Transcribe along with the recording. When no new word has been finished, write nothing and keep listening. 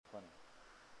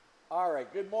All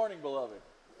right, good morning, beloved.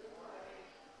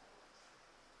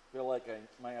 Feel like I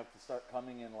might have to start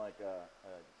coming in like a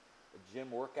gym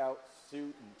workout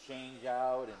suit and change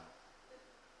out.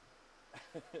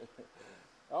 And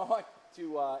I want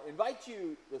to invite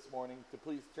you this morning to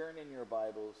please turn in your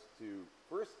Bibles to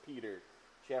 1 Peter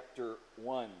chapter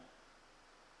 1.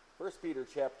 1 Peter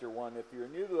chapter 1. If you're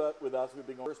new with us, we've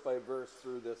been going verse by verse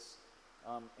through this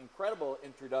incredible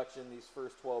introduction, these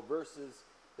first 12 verses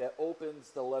that opens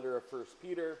the letter of 1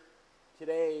 Peter.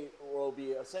 Today, we'll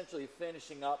be essentially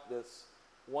finishing up this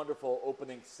wonderful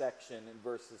opening section in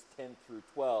verses 10 through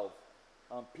 12.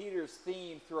 Peter's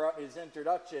theme throughout his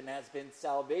introduction has been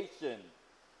salvation.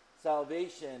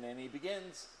 Salvation, and he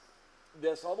begins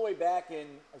this all the way back in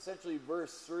essentially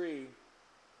verse 3,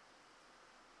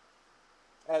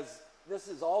 as this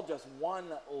is all just one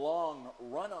long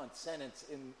run-on sentence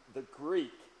in the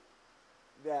Greek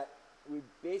that we've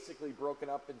basically broken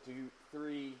up into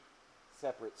three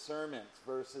separate sermons.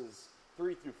 Verses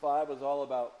 3 through 5 was all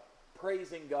about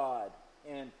praising God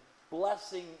and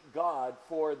blessing God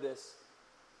for this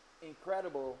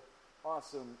incredible,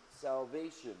 awesome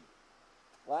salvation.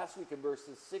 Last week in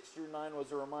verses 6 through 9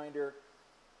 was a reminder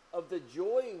of the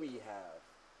joy we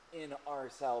have in our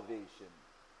salvation.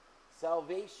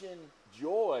 Salvation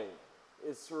joy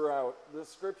is throughout the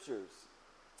scriptures.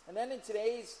 And then in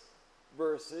today's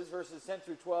verses 10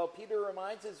 through 12, Peter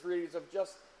reminds his readers of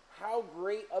just how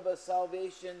great of a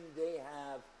salvation they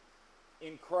have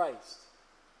in Christ.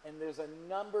 And there's a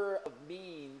number of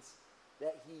means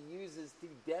that he uses to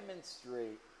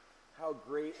demonstrate how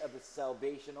great of a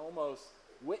salvation, almost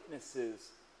witnesses,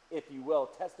 if you will,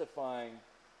 testifying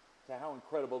to how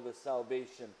incredible this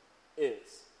salvation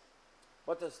is.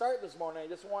 But to start this morning, I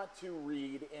just want to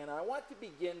read, and I want to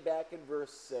begin back in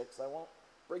verse 6. I won't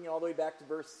bring you all the way back to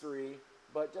verse 3,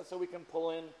 but just so we can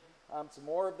pull in some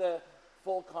more of the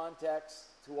full context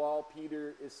to all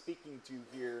Peter is speaking to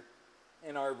here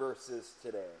in our verses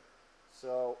today.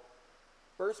 So,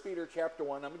 1 Peter chapter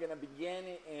 1, I'm going to begin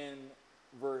in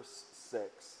verse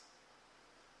 6.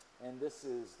 And this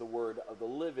is the word of the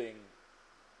living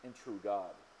and true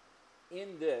God. In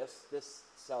this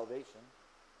salvation,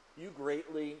 you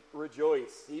greatly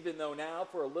rejoice, even though now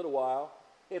for a little while,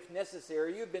 if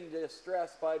necessary, you've been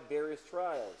distressed by various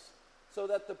trials, so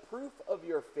that the proof of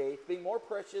your faith, being more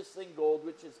precious than gold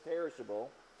which is perishable,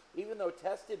 even though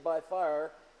tested by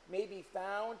fire, may be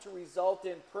found to result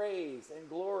in praise and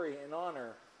glory and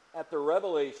honor at the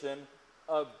revelation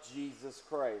of Jesus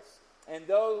Christ. And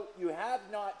though you have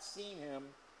not seen him,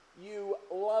 you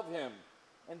love him.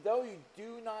 And though you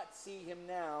do not see him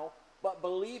now, but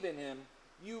believe in him,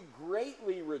 you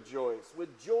greatly rejoice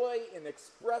with joy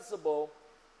inexpressible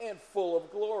and full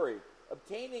of glory,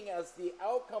 obtaining as the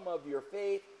outcome of your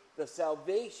faith the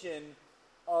salvation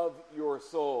of your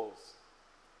souls.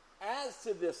 As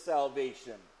to this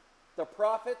salvation, the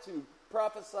prophets who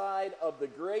prophesied of the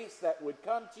grace that would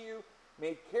come to you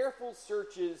made careful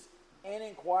searches and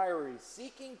inquiries,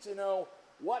 seeking to know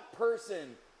what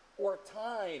person or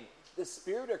time the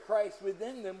Spirit of Christ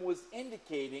within them was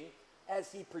indicating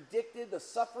as he predicted the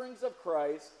sufferings of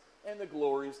Christ and the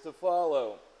glories to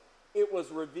follow. It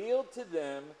was revealed to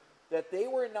them that they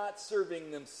were not serving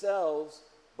themselves,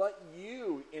 but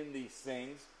you in these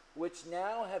things, which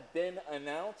now have been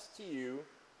announced to you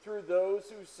through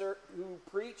those who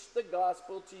preach the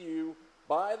gospel to you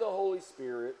by the Holy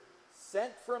Spirit,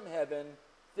 sent from heaven,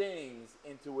 things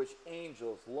into which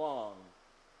angels long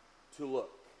to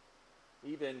look.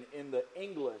 Even in the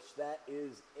English, that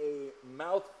is a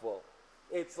mouthful.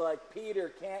 It's like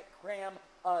Peter can't cram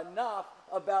enough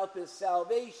about this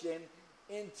salvation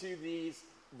into these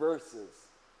verses.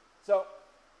 So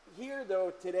here,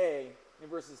 though, today, in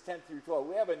verses 10 through 12,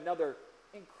 we have another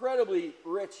incredibly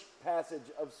rich passage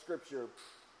of Scripture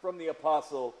from the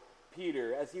Apostle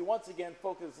Peter, as he once again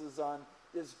focuses on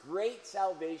this great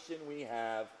salvation we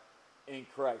have in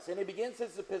Christ. And he begins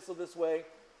his epistle this way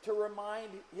to remind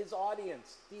his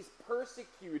audience, these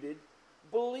persecuted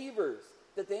believers,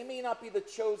 that they may not be the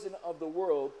chosen of the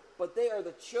world, but they are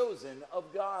the chosen of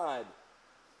God.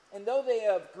 And though they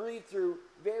have grieved through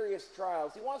various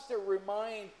trials, he wants to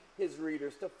remind his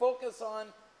readers to focus on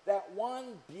that one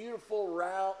beautiful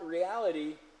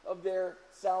reality of their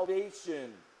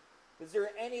salvation. Is there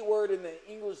any word in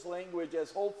the English language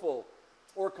as hopeful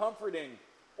or comforting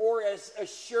or as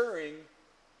assuring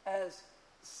as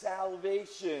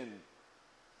salvation?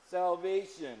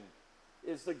 Salvation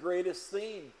is the greatest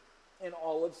theme in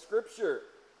all of Scripture.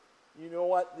 You know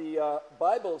what the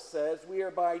Bible says? We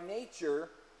are by nature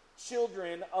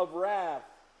children of wrath,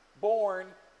 born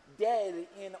dead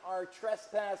in our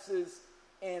trespasses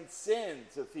and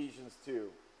sins, Ephesians 2.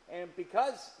 And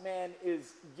because man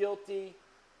is guilty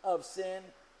of sin,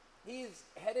 he's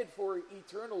headed for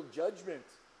eternal judgment.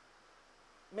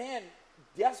 Man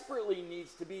desperately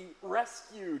needs to be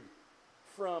rescued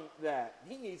from that.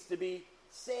 He needs to be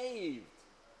saved.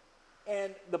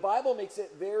 And the Bible makes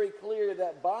it very clear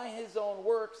that by his own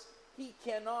works, he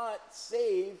cannot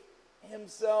save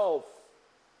himself.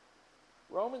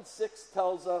 Romans 6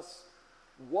 tells us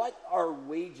what our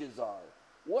wages are,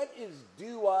 what is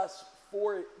due us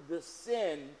for the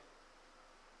sin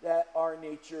that our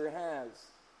nature has.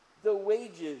 The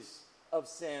wages of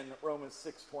sin, Romans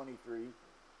 6:23,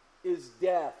 is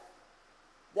death.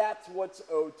 That's what's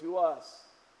owed to us.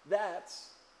 That's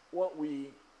what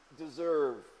we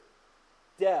deserve.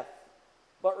 Death.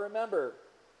 But remember,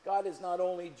 God is not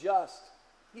only just,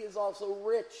 he is also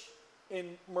rich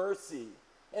in mercy.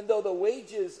 And though the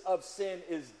wages of sin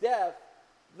is death,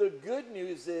 the good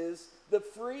news is the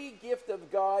free gift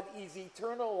of God is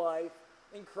eternal life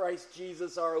in Christ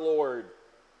Jesus our Lord.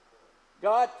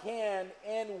 God can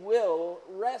and will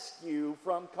rescue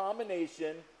from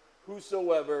condemnation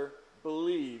whosoever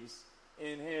believes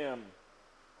in him.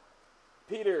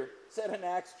 Peter said in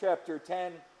Acts chapter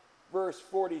 10, verse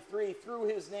 43, through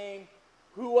his name,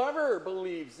 whoever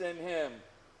believes in him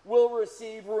will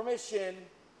receive remission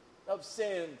of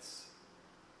sins.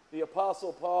 The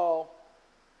Apostle Paul,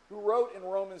 who wrote in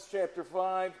Romans chapter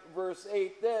 5, verse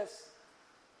 8 this,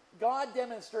 God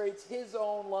demonstrates his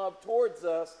own love towards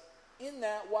us in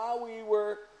that while we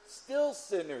were still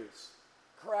sinners,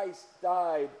 Christ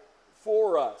died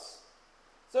for us.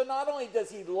 So not only does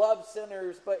he love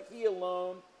sinners, but he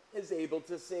alone is able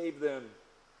to save them.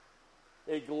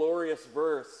 A glorious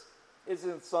verse is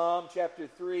in Psalm chapter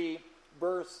 3,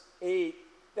 verse 8,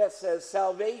 that says,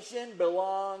 salvation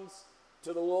belongs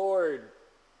to the Lord.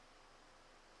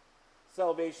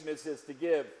 Salvation is his to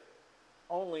give.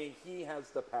 Only he has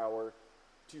the power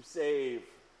to save.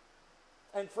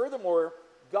 And furthermore,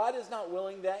 God is not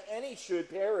willing that any should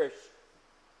perish.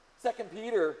 2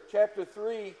 Peter chapter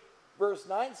 3, verse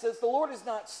 9 says, the Lord is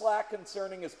not slack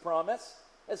concerning his promise,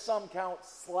 as some count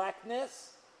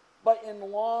slackness, but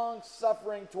in long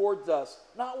suffering towards us,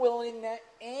 not willing that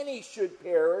any should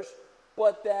perish,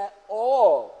 but that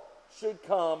all should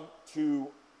come to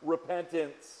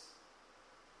repentance.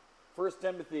 1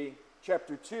 Timothy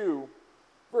chapter 2,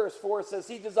 verse 4 says,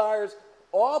 he desires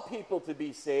all people to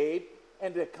be saved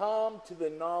and to come to the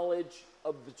knowledge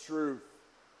of the truth.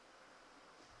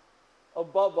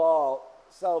 Above all,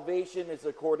 salvation is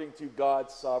according to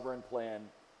God's sovereign plan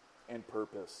and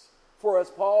purpose. For as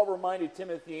Paul reminded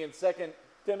Timothy in 2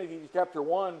 Timothy chapter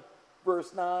 1,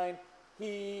 verse 9,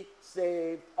 he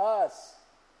saved us.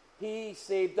 He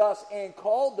saved us and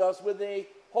called us with a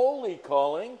holy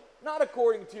calling, not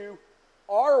according to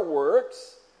our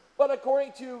works, but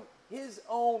according to his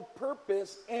own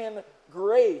purpose and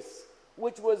grace,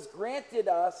 which was granted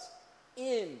us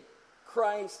in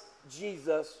Christ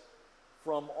Jesus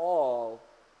from all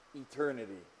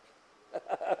eternity.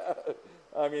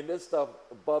 I mean, this stuff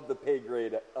above the pay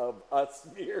grade of us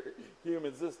mere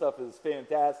humans, this stuff is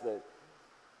fantastic.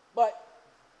 But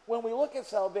when we look at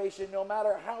salvation, no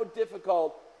matter how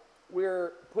difficult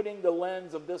we're putting the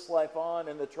lens of this life on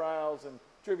and the trials and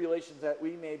tribulations that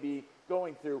we may be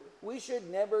going through, we should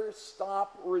never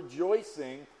stop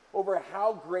rejoicing over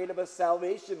how great of a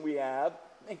salvation we have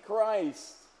in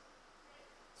Christ.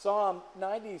 Psalm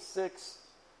 96,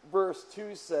 verse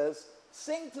 2 says,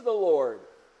 sing to the Lord,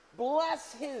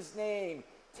 bless his name,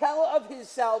 tell of his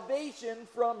salvation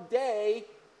from day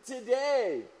to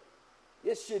day.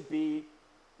 This should be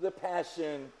the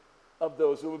passion of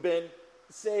those who have been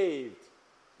saved,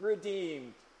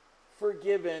 redeemed,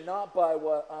 forgiven, not by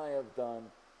what I have done,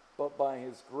 but by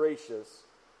his gracious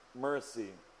mercy.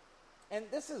 And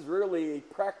this is really a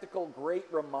practical, great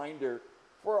reminder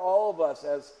for all of us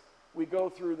as we go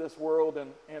through this world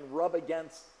and rub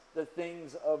against the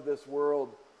things of this world,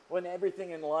 when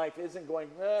everything in life isn't going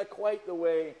quite the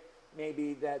way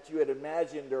maybe that you had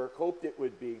imagined or hoped it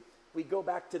would be. We go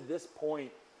back to this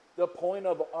point, the point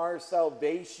of our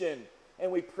salvation, and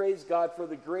we praise God for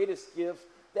the greatest gift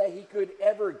that he could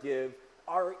ever give,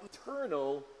 our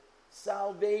eternal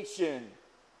salvation.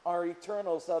 Our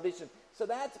eternal salvation. So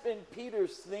that's been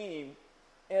Peter's theme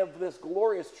of this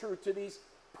glorious truth to these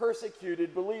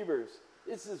persecuted believers.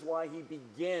 This is why he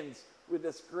begins with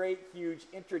this great, huge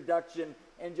introduction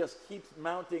and just keeps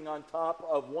mounting on top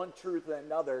of one truth and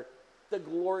another, the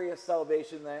glorious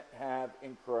salvation that have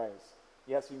in Christ.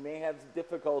 Yes, you may have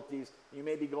difficulties. You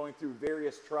may be going through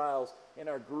various trials and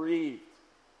are grieved,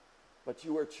 but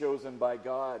you are chosen by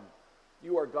God.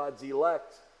 You are God's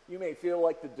elect. You may feel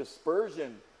like the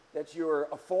dispersion, that you are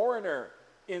a foreigner,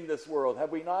 in this world?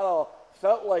 Have we not all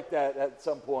felt like that at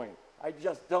some point? I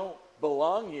just don't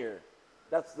belong here.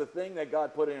 That's the thing that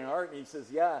God put in our heart. And he says,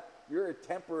 yeah, you're a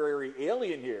temporary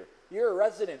alien here. You're a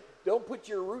resident. Don't put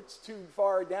your roots too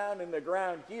far down in the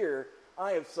ground here.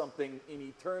 I have something in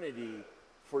eternity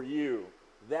for you.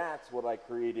 That's what I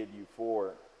created you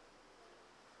for.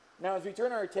 Now, as we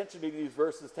turn our attention to these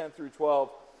verses 10 through 12,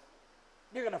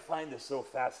 you're going to find this so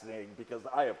fascinating because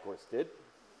I, of course, did.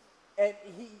 And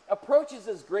he approaches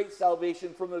this great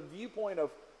salvation from the viewpoint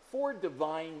of 4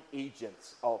 divine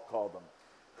agents, I'll call them,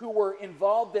 who were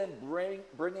involved in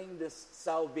bringing this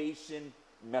salvation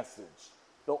message.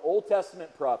 The Old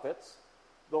Testament prophets,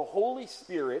 the Holy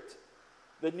Spirit,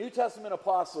 the New Testament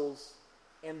apostles,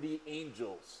 and the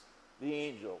angels. The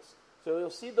angels. So you'll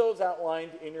see those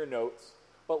outlined in your notes.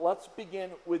 But let's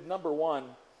begin with number 1.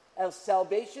 As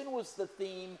salvation was the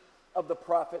theme of the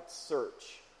prophet's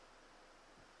search.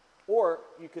 Or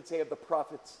you could say of the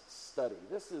prophet's study.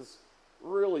 This is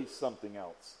really something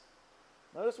else.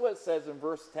 Notice what it says in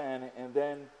verse 10 and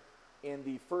then in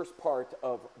the first part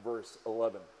of verse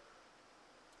 11.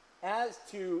 As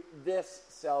to this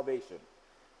salvation,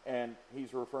 and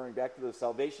he's referring back to the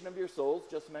salvation of your souls,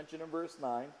 just mentioned in verse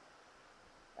 9.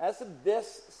 As to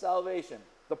this salvation,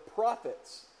 the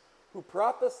prophets who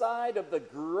prophesied of the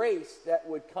grace that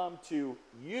would come to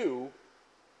you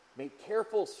made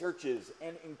careful searches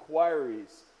and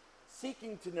inquiries,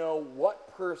 seeking to know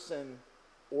what person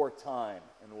or time.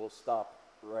 And we'll stop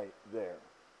right there.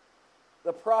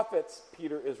 The prophets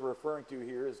Peter is referring to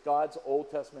here is God's Old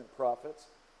Testament prophets.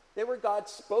 They were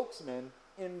God's spokesmen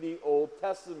in the Old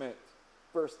Testament.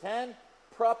 Verse 10,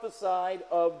 prophesied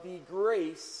of the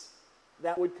grace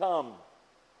that would come.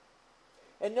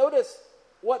 And notice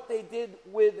what they did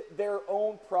with their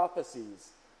own prophecies.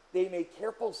 They made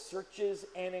careful searches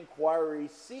and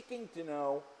inquiries, seeking to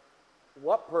know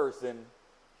what person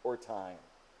or time.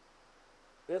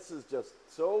 This is just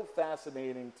so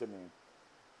fascinating to me.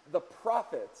 The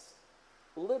prophets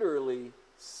literally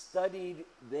studied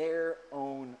their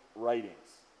own writings,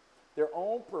 their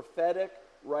own prophetic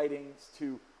writings,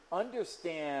 to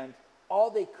understand all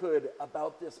they could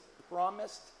about this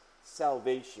promised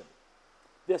salvation,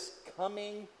 this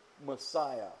coming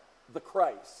Messiah, the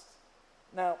Christ.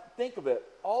 Now, think of it.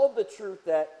 All of the truth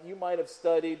that you might have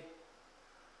studied,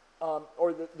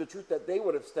 or the truth that they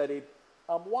would have studied,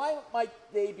 why might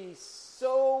they be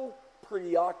so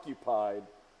preoccupied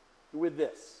with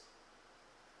this?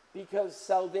 Because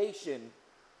salvation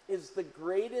is the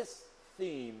greatest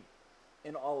theme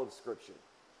in all of Scripture.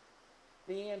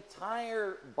 The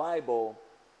entire Bible,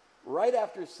 right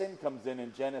after sin comes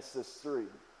in Genesis 3,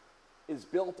 is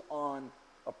built on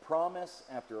a promise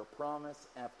after a promise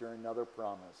after another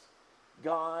promise.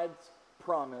 God's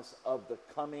promise of the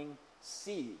coming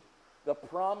seed, the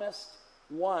promised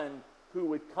one who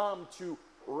would come to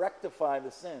rectify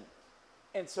the sin.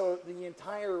 And so the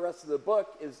entire rest of the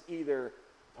book is either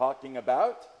talking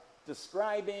about,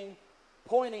 describing,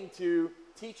 pointing to,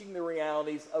 teaching the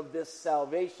realities of this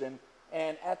salvation.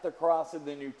 And at the cross of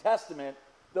the New Testament,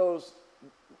 those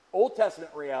Old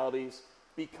Testament realities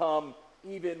become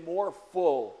even more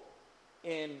full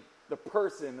in the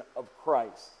person of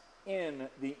Christ, in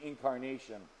the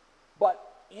incarnation.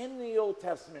 But in the Old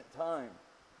Testament time,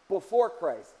 before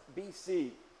Christ,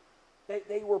 BC,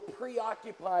 they were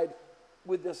preoccupied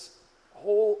with this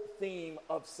whole theme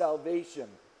of salvation,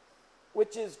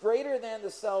 which is greater than the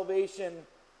salvation.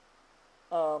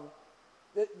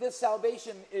 This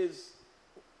salvation is,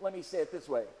 let me say it this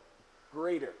way,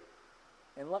 greater.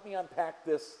 And let me unpack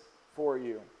this for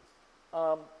you.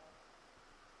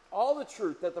 All the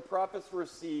truth that the prophets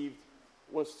received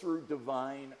was through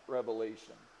divine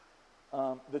revelation.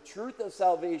 The truth of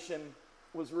salvation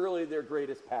was really their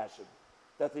greatest passion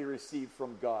that they received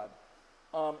from God.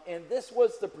 And this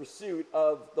was the pursuit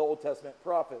of the Old Testament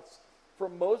prophets.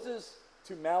 From Moses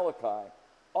to Malachi,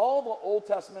 all the Old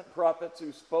Testament prophets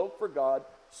who spoke for God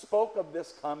spoke of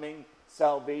this coming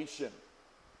salvation.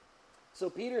 So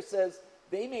Peter says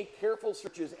they made careful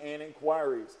searches and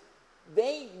inquiries.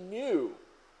 They knew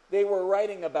they were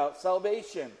writing about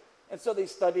salvation. And so they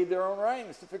studied their own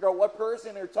writings to figure out what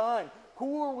person or time.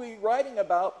 Who are we writing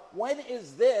about? When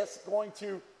is this going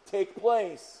to take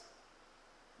place?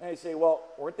 And you say, well,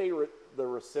 weren't they the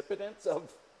recipients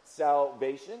of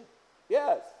salvation?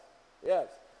 Yes.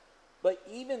 But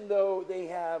even though they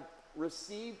have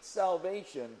received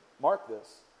salvation, mark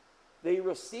this, they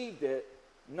received it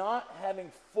not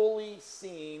having fully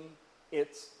seen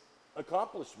its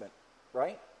accomplishment,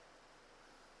 right?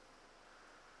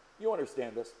 You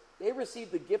understand this. They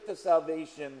received the gift of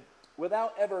salvation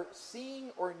without ever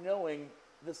seeing or knowing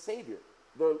the Savior,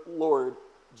 the Lord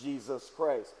Jesus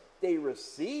Christ. They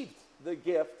received the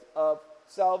gift of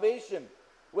salvation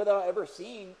without ever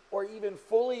seeing or even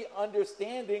fully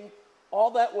understanding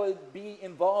all that would be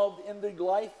involved in the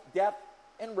life, death,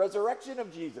 and resurrection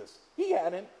of Jesus. He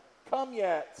hadn't come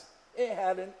yet. It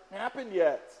hadn't happened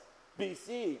yet.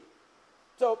 BC.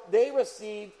 So they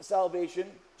received salvation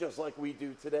just like we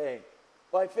do today,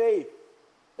 by faith.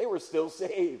 They were still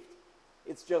saved.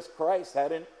 It's just Christ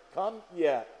hadn't come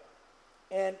yet.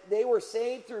 And they were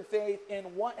saved through faith in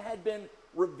what had been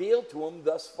revealed to them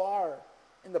thus far.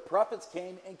 And the prophets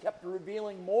came and kept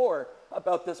revealing more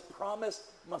about this promised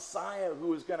Messiah who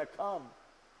was going to come.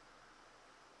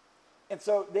 And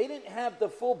so they didn't have the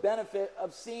full benefit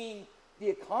of seeing the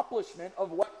accomplishment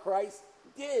of what Christ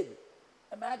did.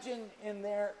 Imagine in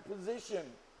their position.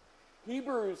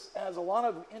 Hebrews has a lot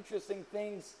of interesting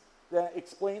things that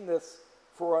explain this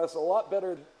for us a lot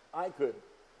better than I could.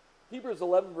 Hebrews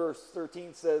 11 verse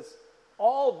 13 says,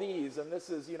 all these, and this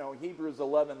is, Hebrews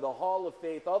 11, the hall of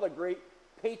faith, all the great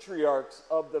patriarchs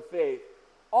of the faith,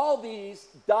 all these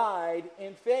died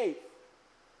in faith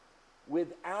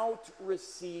without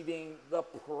receiving the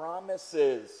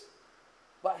promises,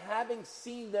 but having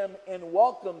seen them and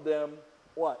welcomed them,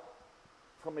 what?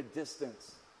 From a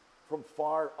distance, from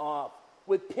far off,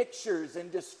 with pictures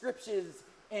and descriptions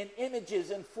and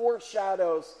images and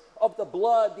foreshadows of the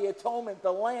blood, the atonement,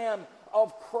 the Lamb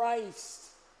of Christ,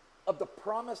 of the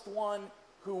promised one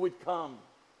who would come.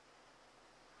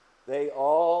 They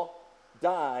all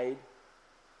died.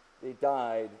 They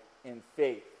died in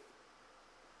faith.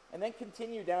 And then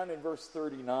continue down in verse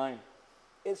 39.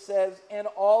 It says, and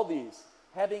all these,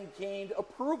 having gained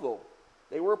approval,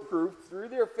 they were approved through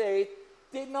their faith,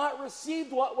 did not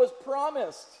receive what was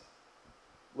promised.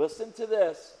 Listen to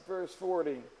this, verse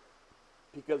 40.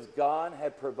 Because God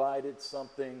had provided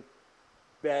something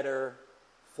better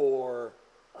for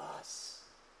us.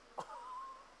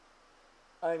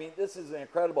 I mean, this is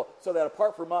incredible. So that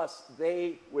apart from us,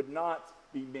 they would not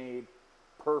be made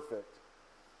perfect.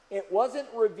 It wasn't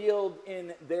revealed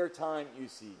in their time, you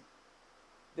see.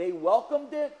 They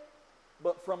welcomed it,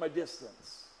 but from a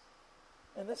distance.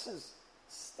 And this is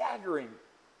staggering.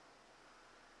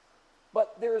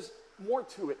 But there's more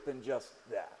to it than just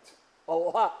that. A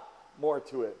lot more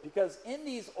to it. Because in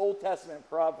these Old Testament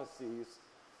prophecies,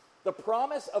 the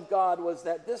promise of God was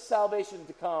that this salvation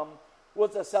to come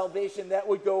was a salvation that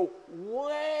would go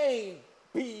way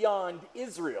beyond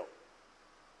Israel.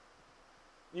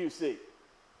 You see.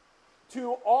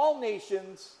 To all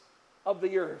nations of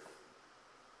the earth.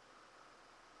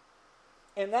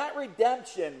 And that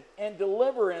redemption and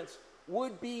deliverance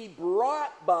would be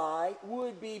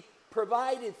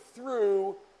provided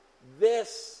through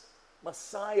this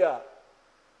Messiah.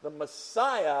 The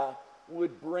Messiah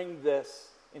would bring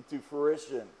this into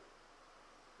fruition.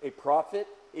 A prophet,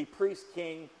 a priest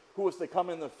king who was to come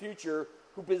in the future,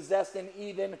 who possessed an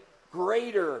even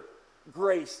greater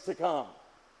grace to come.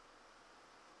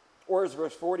 Or as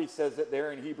verse 40 says it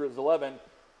there in Hebrews 11,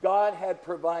 God had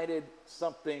provided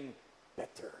something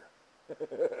better.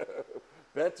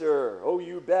 Better, oh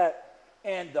you bet.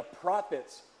 And the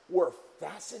prophets were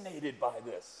fascinated by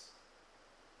this.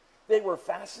 They were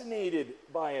fascinated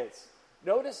by it.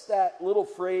 Notice that little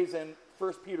phrase in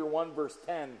 1 Peter 1 verse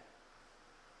 10.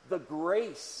 The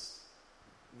grace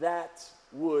that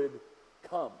would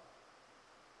come.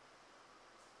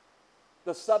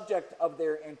 The subject of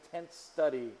their intense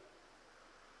study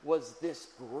was this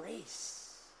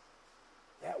grace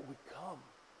that would come.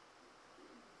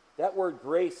 That word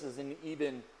grace is an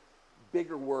even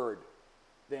bigger word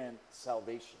than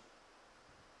salvation.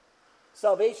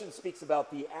 Salvation speaks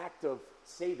about the act of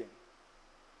saving,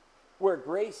 where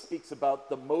grace speaks about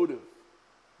the motive,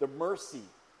 the mercy,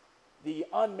 the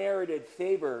unmerited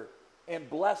favor and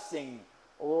blessing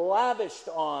lavished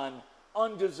on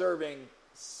undeserving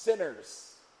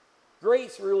sinners.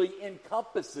 Grace really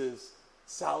encompasses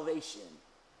salvation.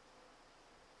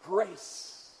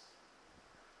 Grace.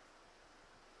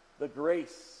 The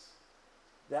grace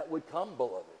that would come,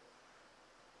 beloved.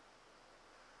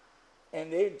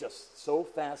 And they're just so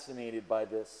fascinated by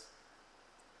this.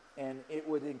 And it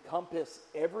would encompass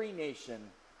every nation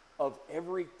of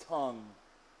every tongue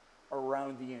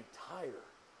around the entire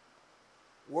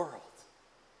world.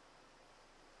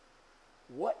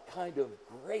 What kind of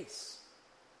grace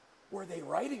were they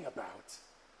writing about?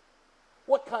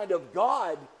 What kind of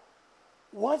God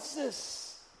was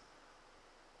this?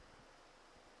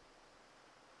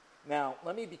 Now,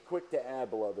 let me be quick to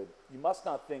add, beloved. You must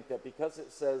not think that because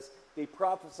it says they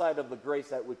prophesied of the grace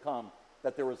that would come,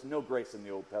 that there was no grace in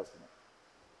the Old Testament.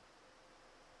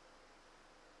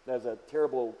 That's a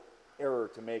terrible error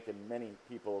to make, and many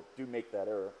people do make that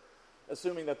error,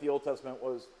 assuming that the Old Testament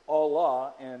was all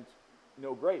law and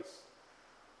no grace.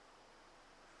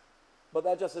 But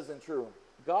that just isn't true.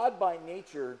 God by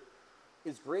nature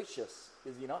is gracious,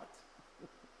 is he not?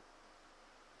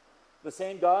 The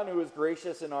same God who was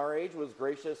gracious in our age was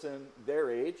gracious in their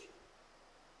age,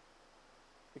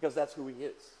 because that's who he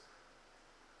is.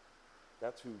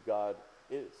 That's who God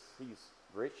is. He's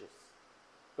gracious.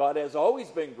 God has always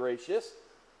been gracious.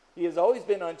 He has always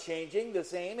been unchanging, the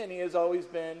same, and he has always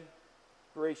been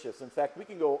gracious. In fact, we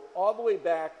can go all the way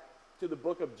back to the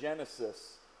book of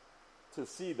Genesis to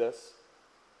see this.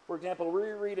 For example,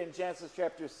 we read in Genesis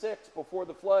chapter 6, before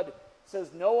the flood, it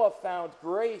says, Noah found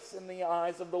grace in the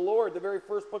eyes of the Lord. The very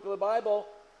first book of the Bible,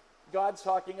 God's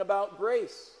talking about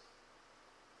grace.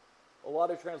 A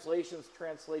lot of translations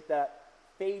translate that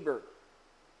favor.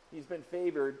 He's been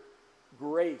favored,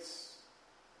 grace,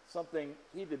 something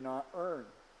he did not earn.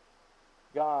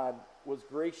 God was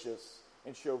gracious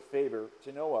and showed favor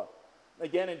to Noah.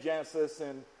 Again in Genesis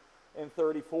in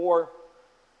 43,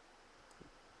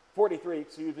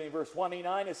 verse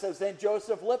 29, it says, Then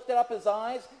Joseph lifted up his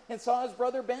eyes and saw his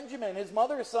brother Benjamin, his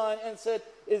mother's son, and said,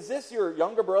 Is this your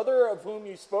younger brother of whom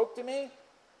you spoke to me?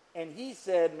 And he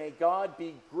said, May God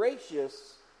be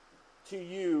gracious to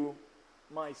you,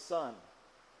 my son.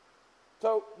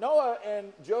 So Noah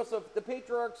and Joseph, the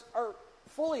patriarchs, are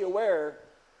fully aware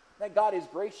that God is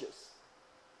gracious.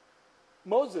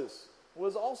 Moses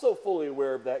was also fully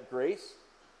aware of that grace.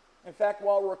 In fact,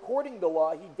 while recording the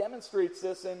law, he demonstrates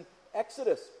this in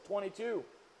Exodus 22,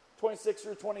 26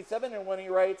 through 27, and when he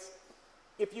writes,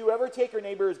 If you ever take your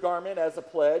neighbor's garment as a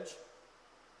pledge,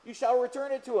 you shall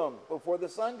return it to him before the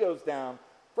sun goes down,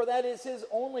 for that is his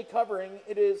only covering,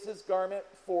 it is his garment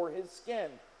for his skin.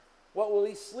 What will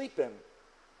he sleep in?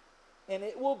 And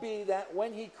it will be that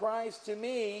when he cries to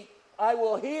me, I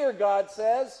will hear, God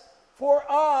says, for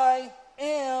I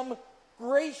am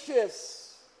gracious.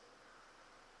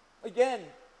 Again,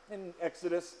 in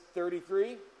Exodus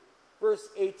 33, verse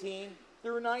 18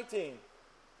 through 19.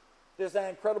 There's that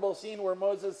incredible scene where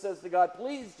Moses says to God,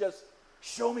 Please just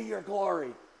show me your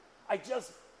glory. I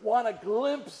just want a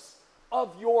glimpse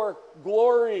of your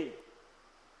glory.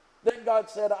 Then God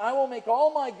said, I will make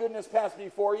all my goodness pass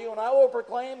before you, and I will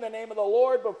proclaim the name of the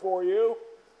Lord before you.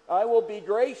 I will be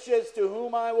gracious to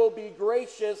whom I will be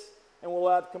gracious, and will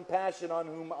have compassion on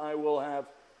whom I will have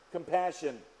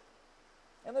compassion.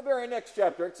 In the very next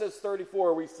chapter, Exodus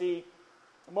 34, we see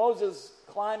Moses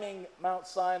climbing Mount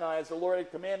Sinai as the Lord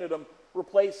had commanded him,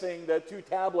 replacing the 2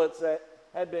 tablets that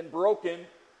had been broken.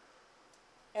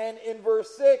 And in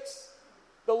verse 6,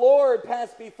 the Lord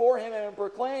passed before him and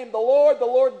proclaimed, the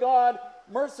Lord God,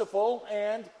 merciful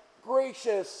and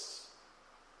gracious.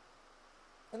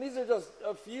 And these are just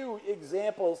a few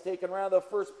examples taken around the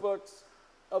first books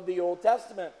of the Old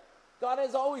Testament. God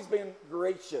has always been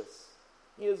gracious.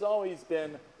 He has always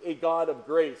been a God of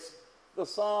grace. The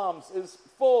Psalms is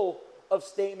full of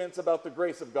statements about the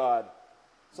grace of God.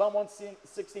 Psalm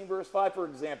 116 verse 5, for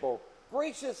example,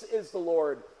 Gracious is the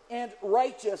Lord and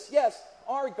righteous. Yes,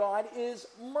 our God is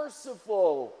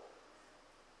merciful.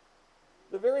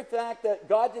 The very fact that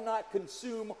God did not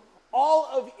consume all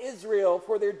of Israel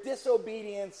for their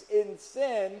disobedience in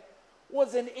sin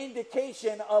was an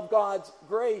indication of God's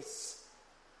grace.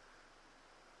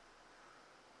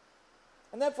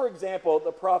 And then, for example,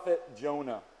 the prophet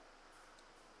Jonah,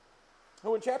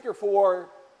 who in chapter 4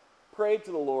 prayed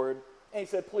to the Lord, and he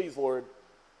said, Please, Lord,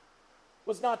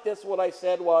 was not this what I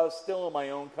said while I was still in my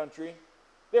own country?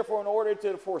 Therefore, in order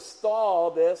to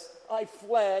forestall this, I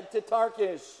fled to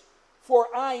Tarshish. For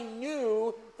I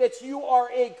knew that you are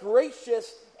a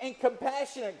gracious and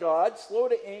compassionate God, slow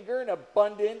to anger and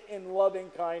abundant in loving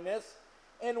kindness,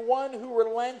 and one who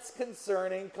relents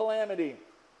concerning calamity.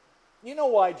 You know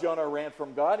why Jonah ran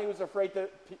from God? He was afraid to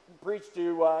preach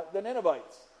to the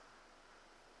Ninevites.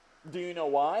 Do you know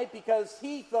why? Because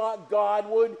he thought God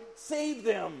would save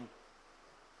them.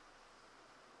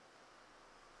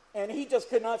 And he just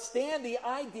could not stand the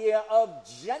idea of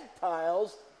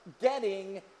Gentiles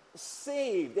getting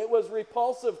saved. It was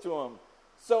repulsive to him.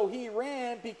 So he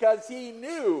ran because he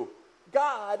knew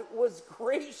God was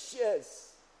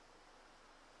gracious.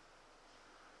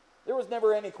 There was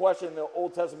never any question in the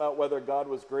Old Testament about whether God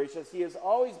was gracious. He has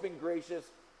always been gracious.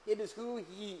 It is who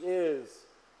he is.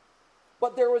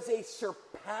 But there was a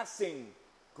surpassing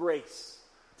grace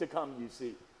to come, you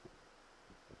see.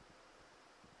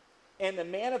 And the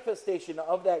manifestation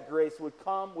of that grace would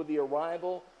come with the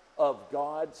arrival of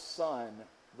God's Son,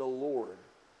 the Lord,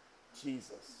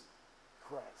 Jesus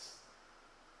Christ.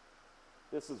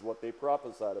 This is what they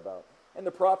prophesied about. And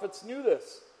the prophets knew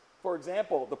this. For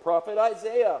example, the prophet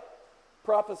Isaiah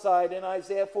prophesied in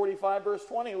Isaiah 45, verse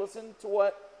 20. Listen to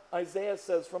what Isaiah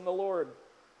says from the Lord.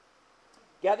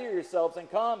 Gather yourselves and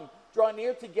come. Draw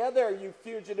near together, you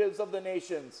fugitives of the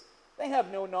nations. They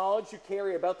have no knowledge who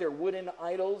carry about their wooden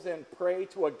idols and pray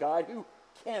to a God who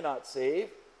cannot save.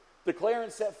 Declare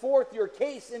and set forth your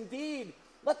case indeed.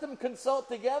 Let them consult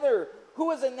together.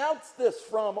 Who has announced this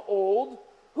from old?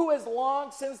 Who has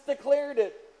long since declared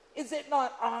it? Is it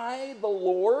not I, the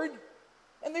Lord?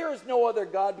 And there is no other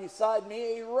God beside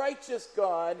me, a righteous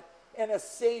God and a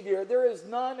Savior. There is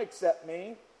none except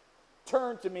me.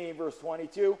 Turn to me, verse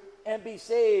 22, and be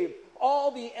saved,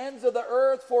 all the ends of the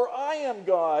earth, for I am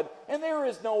God, and there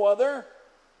is no other.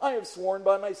 I have sworn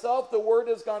by myself, the word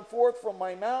has gone forth from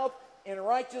my mouth in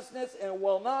righteousness, and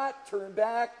will not turn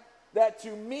back, that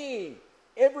to me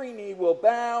every knee will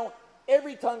bow,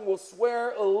 every tongue will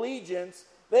swear allegiance.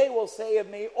 They will say of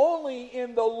me, only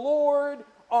in the Lord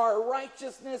are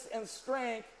righteousness and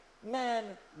strength. Men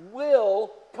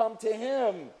will come to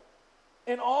him,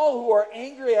 and all who are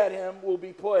angry at him will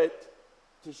be put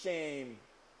to shame.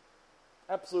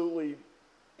 Absolutely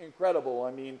incredible.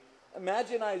 I mean,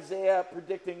 imagine Isaiah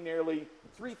predicting nearly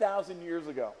 3,000 years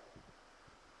ago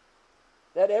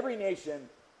that every nation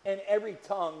and every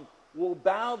tongue will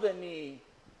bow the knee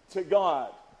to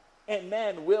God, and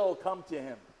men will come to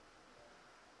him.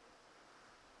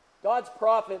 God's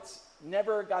prophets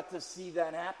never got to see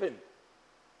that happen.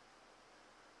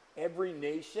 Every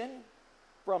nation,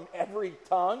 from every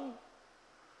tongue,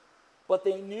 but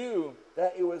they knew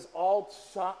that it was all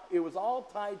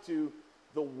tied to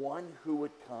the one who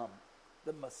would come,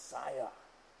 the Messiah.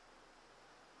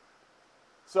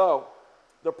 So,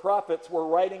 the prophets were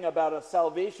writing about a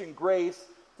salvation grace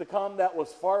to come that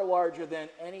was far larger than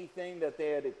anything that they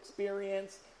had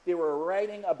experienced. They were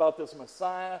writing about this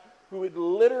Messiah who would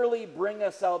literally bring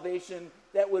a salvation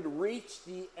that would reach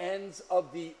the ends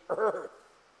of the earth.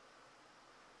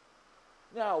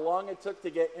 You know how long it took to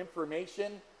get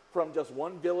information from just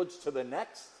one village to the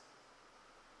next?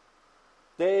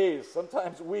 Days,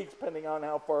 sometimes weeks, depending on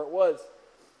how far it was.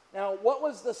 Now, what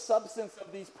was the substance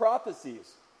of these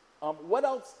prophecies? What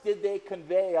else did they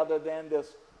convey other than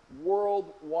this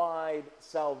worldwide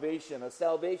salvation? A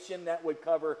salvation that would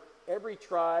cover every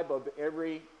tribe of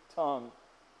every tongue.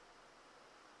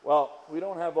 Well, we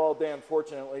don't have all day,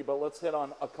 unfortunately, but let's hit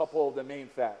on a couple of the main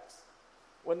facts.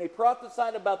 When they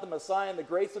prophesied about the Messiah and the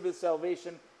grace of his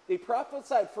salvation, they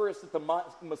prophesied first that the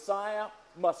Messiah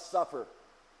must suffer.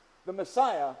 The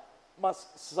Messiah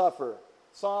must suffer.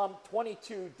 Psalm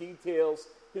 22 details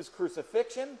his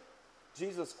crucifixion.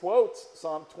 Jesus quotes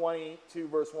Psalm 22,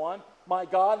 verse 1, my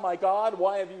God,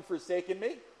 why have you forsaken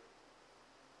me?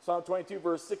 Psalm 22,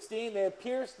 verse 16, they have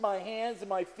pierced my hands and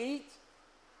my feet.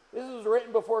 This was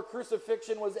written before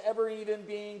crucifixion was ever even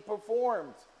being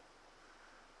performed.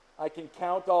 I can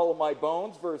count all of my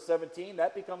bones, verse 17,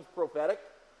 that becomes prophetic.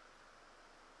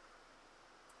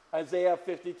 Isaiah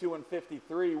 52 and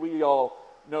 53, we all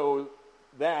know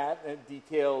that. It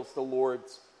details the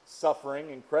Lord's suffering,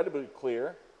 incredibly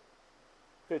clear.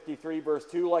 53 verse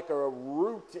 2, like a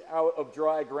root out of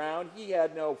dry ground, he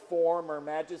had no form or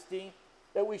majesty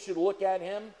that we should look at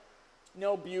him,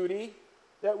 no beauty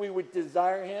that we would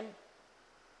desire him.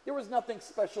 There was nothing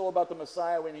special about the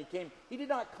Messiah when he came. He did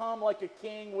not come like a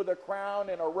king with a crown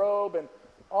and a robe and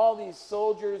all these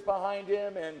soldiers behind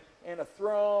him and a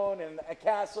throne and a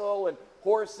castle and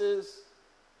horses.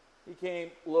 He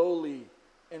came lowly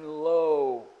and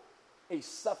low, a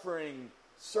suffering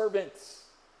servant.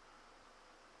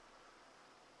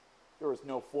 There was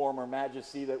no form or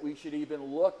majesty that we should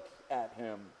even look at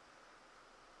him.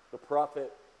 The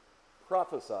prophet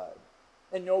prophesied.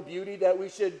 And no beauty that we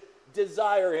should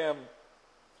desire him.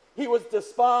 He was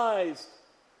despised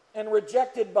and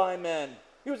rejected by men.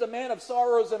 He was a man of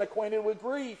sorrows and acquainted with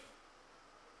grief.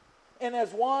 And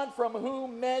as one from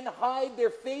whom men hide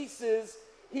their faces,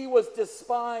 he was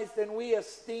despised, and we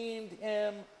esteemed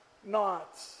him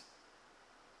not.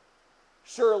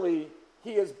 Surely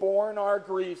he has borne our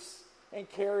griefs and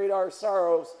carried our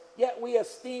sorrows, yet we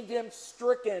esteemed him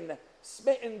stricken,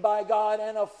 smitten by God,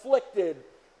 and afflicted.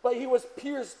 But he was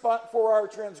pierced for our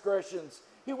transgressions.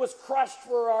 He was crushed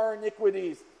for our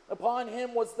iniquities. Upon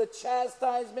him was the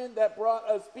chastisement that brought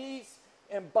us peace,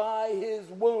 and by his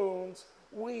wounds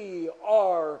we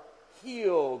are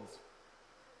healed.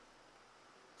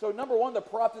 So number one, the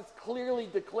prophets clearly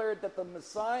declared that the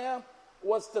Messiah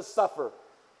was to suffer.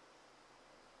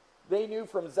 They knew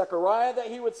from Zechariah that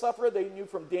he would suffer. They knew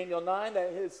from Daniel 9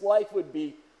 that his life would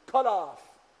be cut off.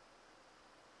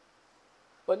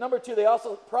 But number two, they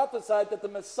also prophesied that the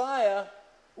Messiah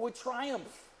would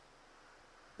triumph.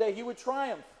 That he would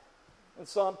triumph. In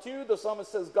Psalm 2, the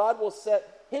psalmist says, God will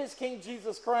set his King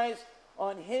Jesus Christ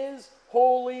on his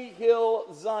holy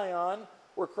hill Zion,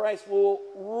 where Christ will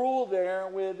rule there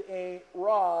with a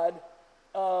rod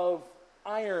of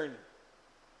iron.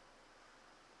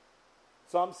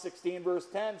 Psalm 16 verse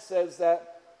 10 says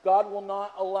that God will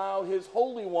not allow his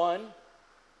Holy One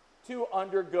to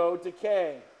undergo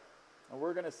decay. And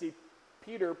we're going to see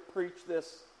Peter preach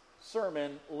this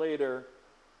sermon later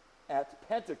at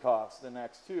Pentecost in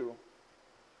Acts 2.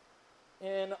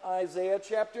 In Isaiah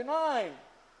chapter 9,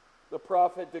 the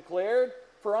prophet declared,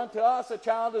 "For unto us a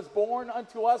child is born,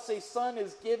 unto us a son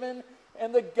is given,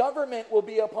 and the government will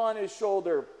be upon his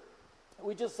shoulder."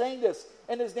 We just sang this.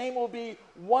 "And his name will be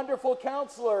Wonderful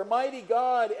Counselor, Mighty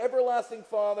God, Everlasting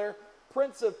Father,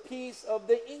 Prince of Peace. Of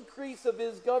the increase of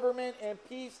his government and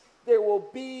peace there will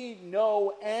be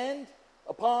no end,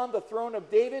 upon the throne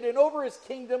of David and over his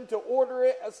kingdom, to order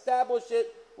it, establish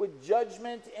it with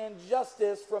judgment and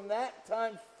justice from that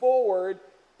time forward,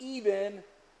 even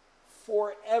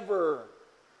forever."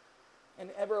 An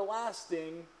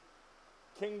everlasting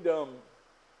kingdom.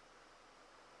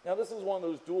 Now, this is one of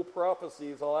those dual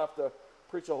prophecies. I'll have to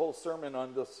preach a whole sermon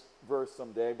on this verse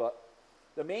someday, but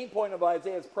the main point of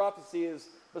Isaiah's prophecy is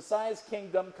Messiah's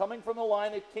kingdom, coming from the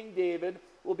line of King David,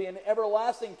 will be an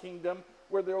everlasting kingdom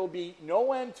where there will be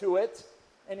no end to it.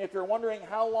 And if you're wondering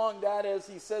how long that is,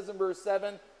 he says in verse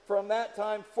 7, from that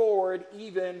time forward,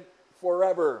 even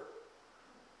forever.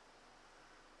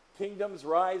 Kingdoms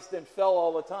rise and fell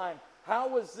all the time. How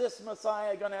was this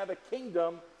Messiah going to have a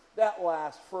kingdom that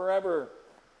lasts forever?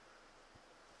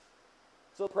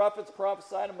 So the prophets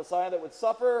prophesied a Messiah that would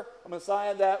suffer, a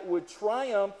Messiah that would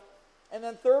triumph, and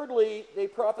then thirdly, they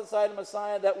prophesied a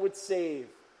Messiah that would save.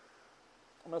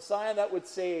 A Messiah that would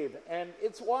save. And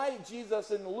it's why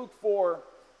Jesus in Luke 4,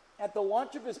 at the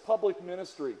launch of his public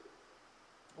ministry,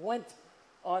 went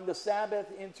on the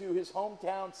Sabbath into his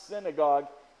hometown synagogue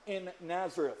in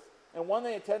Nazareth. And one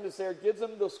of the attendants there gives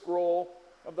him the scroll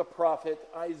of the prophet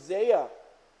Isaiah.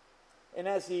 And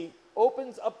as he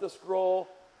opens up the scroll,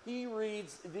 he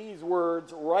reads these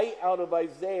words right out of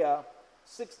Isaiah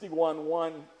 61,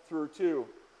 1 through 2.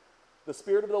 "The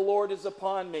Spirit of the Lord is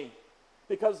upon me,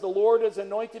 because the Lord has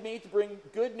anointed me to bring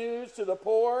good news to the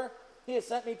poor. He has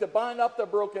sent me to bind up the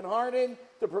brokenhearted,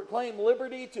 to proclaim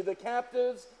liberty to the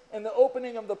captives, and the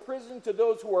opening of the prison to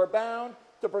those who are bound,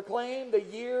 to proclaim the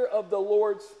year of the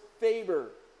Lord's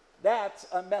favor."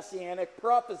 That's a messianic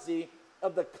prophecy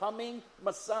of the coming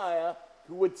Messiah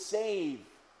who would save,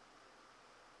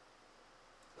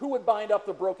 who would bind up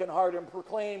the brokenhearted and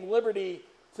proclaim liberty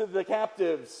to the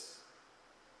captives.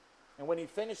 And when he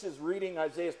finishes reading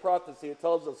Isaiah's prophecy, it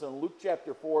tells us in Luke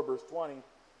chapter 4, verse 20,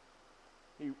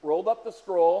 he rolled up the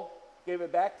scroll, gave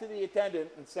it back to the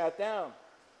attendant, and sat down.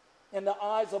 And the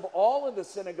eyes of all in the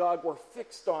synagogue were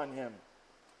fixed on him.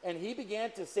 And he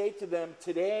began to say to them,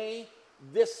 "Today,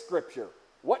 this scripture,"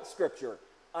 what scripture?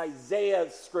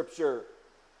 Isaiah's scripture,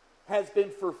 "has been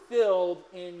fulfilled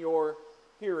in your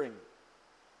hearing."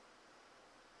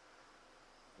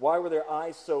 Why were their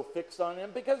eyes so fixed on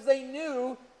him? Because they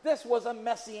knew this was a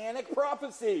messianic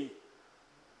prophecy.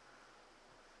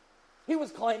 He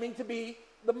was claiming to be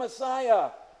the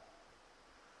Messiah.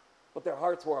 But their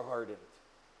hearts were hardened.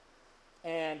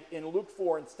 And in Luke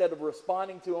 4, instead of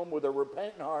responding to him with a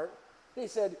repentant heart, they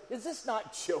said, "Is this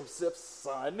not Joseph's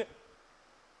son?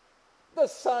 The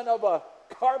son of a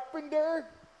carpenter?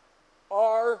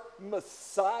 Our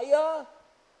Messiah?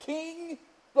 King?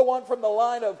 The one from the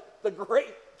line of the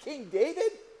great King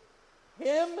David?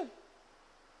 Him?"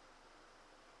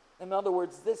 In other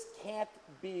words, this can't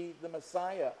be the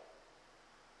Messiah.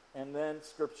 And then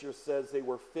Scripture says they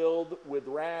were filled with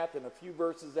wrath, and a few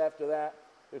verses after that,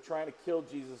 they're trying to kill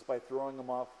Jesus by throwing him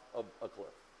off of a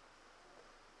cliff.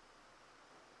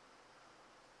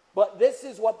 But this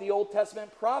is what the Old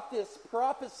Testament prophets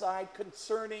prophesied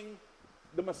concerning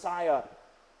the Messiah.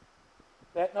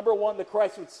 That number one, the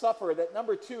Christ would suffer. That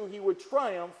number two, he would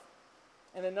triumph.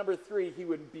 And then number three, he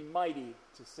would be mighty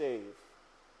to save.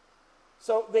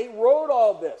 So they wrote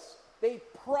all this. They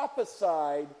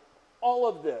prophesied all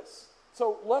of this.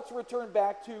 So let's return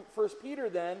back to 1 Peter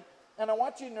then. And I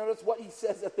want you to notice what he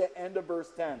says at the end of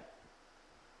verse 10.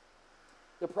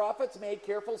 "The prophets made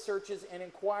careful searches and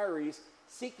inquiries,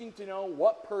 seeking to know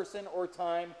what person or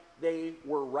time they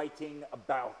were writing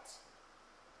about."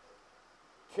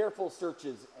 Careful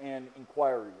searches and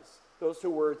inquiries. Those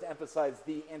two words emphasize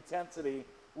the intensity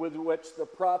with which the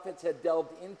prophets had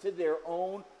delved into their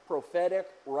own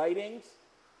prophetic writings,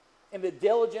 and the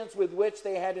diligence with which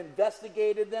they had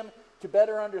investigated them to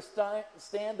better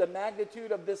understand the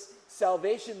magnitude of this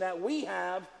salvation that we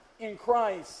have in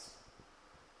Christ.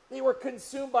 They were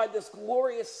consumed by this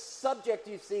glorious subject,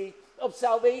 you see, of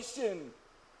salvation.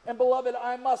 And beloved,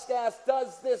 I must ask,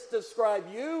 does this describe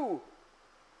you?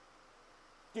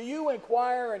 Do you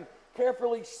inquire and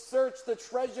carefully search the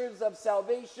treasures of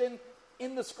salvation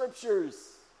in the Scriptures?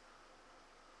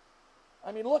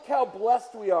 I mean, look how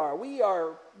blessed we are. We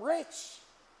are rich.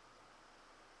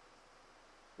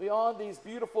 We all have these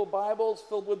beautiful Bibles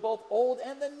filled with both Old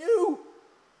and the New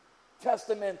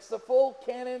Testaments, the full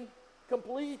canon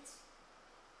complete.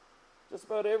 Just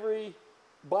about every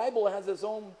Bible has its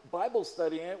own Bible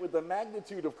study in it with the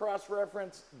magnitude of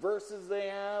cross-reference verses they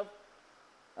have.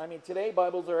 I mean, today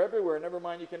Bibles are everywhere. Never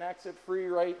mind, you can access it free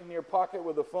right in your pocket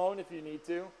with a phone if you need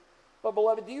to. But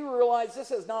beloved, do you realize this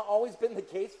has not always been the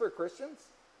case for Christians?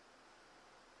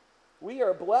 We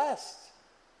are blessed.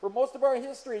 For most of our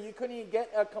history, you couldn't even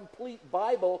get a complete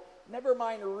Bible, never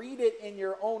mind read it in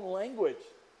your own language.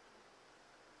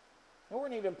 They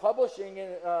weren't even publishing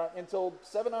until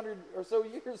 700 or so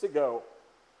years ago.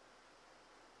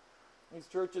 These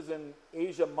churches in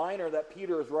Asia Minor that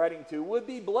Peter is writing to would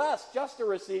be blessed just to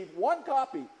receive one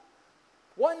copy,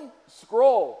 one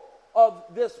scroll of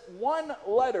this one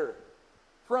letter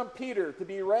from Peter to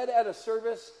be read at a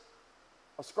service.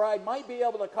 A scribe might be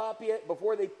able to copy it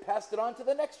before they passed it on to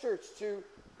the next church to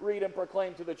read and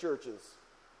proclaim to the churches.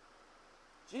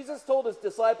 Jesus told his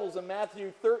disciples in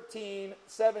Matthew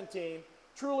 13:17,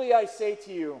 "Truly I say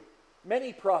to you,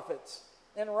 many prophets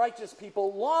and righteous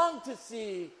people long to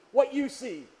see what you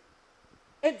see,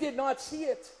 and did not see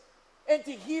it, and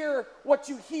to hear what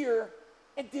you hear,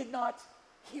 and did not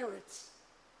hear it."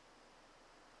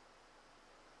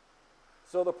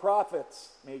 So the prophets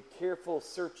made careful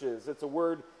searches. It's a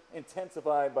word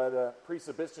intensified by the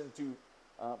preposition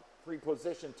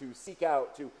to seek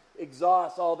out, to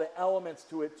exhaust all the elements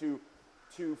to it,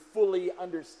 to fully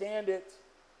understand it.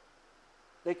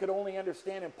 They could only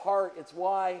understand in part. It's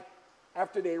why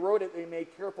after they wrote it, they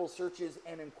made careful searches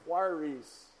and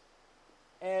inquiries.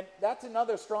 And that's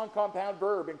another strong compound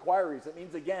verb, inquiries. It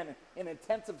means, again, an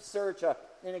intensive search, an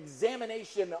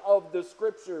examination of the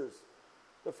Scriptures.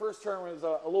 The first term is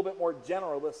a little bit more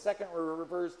general. The second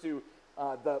refers to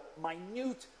the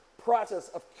minute process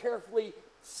of carefully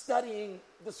studying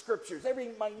the Scriptures, every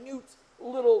minute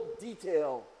little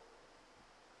detail.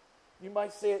 You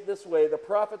might say it this way: the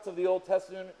prophets of the Old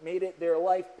Testament made it their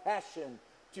life passion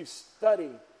to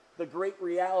study the great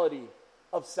reality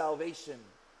of salvation.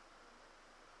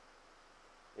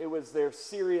 It was their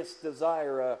serious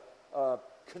desire, a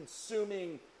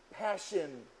consuming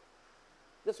passion.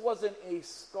 This wasn't a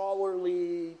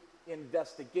scholarly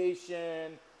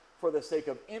investigation for the sake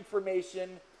of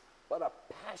information, but a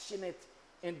passionate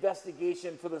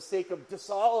investigation for the sake of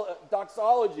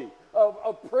doxology,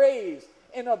 of praise,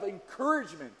 and of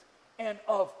encouragement, and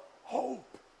of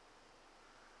hope.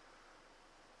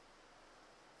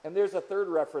 And there's a third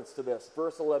reference to this,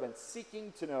 verse 11,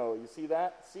 seeking to know. You see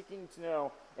that? Seeking to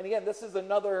know. And again, this is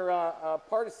another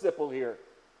participle here,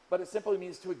 but it simply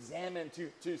means to examine,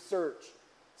 to search.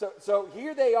 So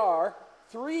here they are.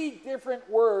 Three different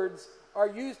words are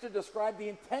used to describe the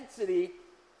intensity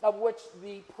of which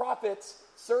the prophets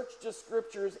searched the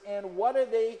Scriptures. And what are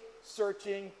they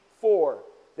searching for?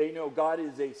 They know God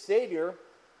is a Savior.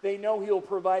 They know He will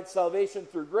provide salvation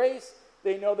through grace.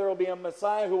 They know there will be a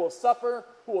Messiah who will suffer,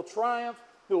 who will triumph,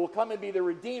 who will come and be the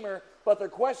Redeemer. But the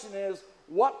question is,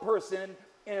 what person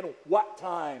and what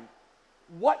time?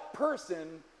 What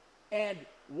person and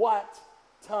what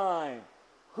time?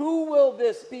 Who will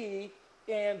this be,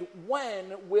 and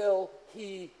when will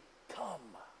He come?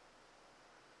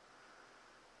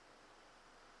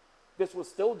 This was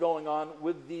still going on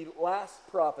with the last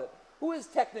prophet. Who is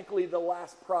technically the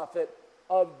last prophet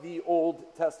of the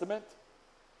Old Testament?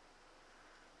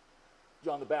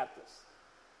 John the Baptist.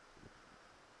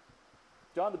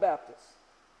 John the Baptist.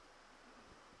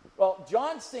 Well,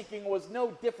 John's thinking was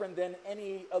no different than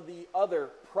any of the other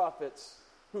prophets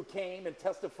who came and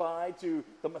testified to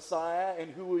the Messiah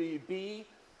and who he would be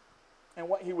and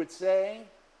what he would say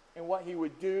and what he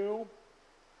would do.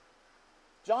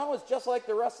 John was just like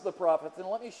the rest of the prophets. And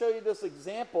let me show you this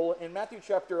example in Matthew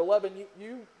chapter 11.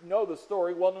 You know the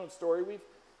story, well-known story. We've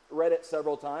read it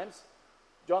several times.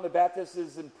 John the Baptist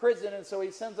is in prison, and so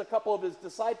he sends a couple of his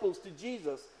disciples to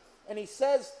Jesus. And he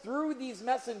says, through these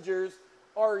messengers,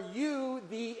 "Are you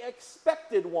the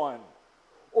expected one?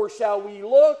 Or shall we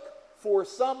look for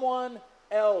someone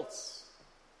else?"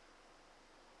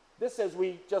 This, as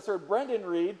we just heard Brendan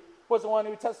read, was the one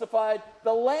who testified,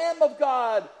 "The Lamb of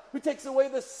God who takes away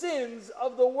the sins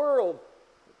of the world."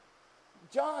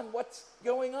 John, what's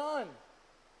going on?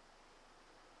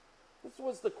 This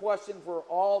was the question for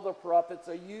all the prophets.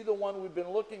 Are you the one we've been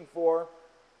looking for?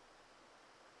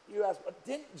 You ask, but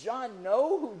didn't John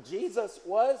know who Jesus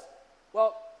was?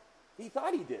 Well, he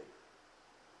thought he did.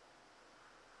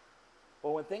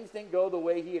 But when things didn't go the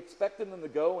way he expected them to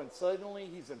go, and suddenly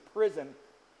he's in prison,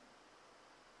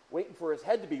 waiting for his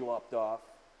head to be lopped off,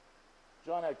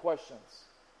 John had questions.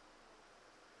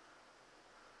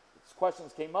 His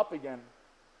questions came up again.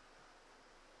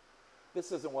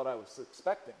 This isn't what I was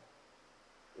expecting.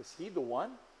 Is he the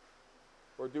one?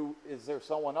 Or is there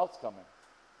someone else coming?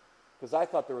 Because I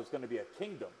thought there was going to be a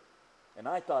kingdom. And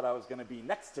I thought I was going to be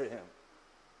next to him.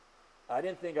 I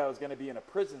didn't think I was going to be in a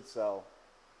prison cell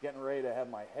getting ready to have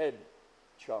my head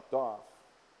chopped off.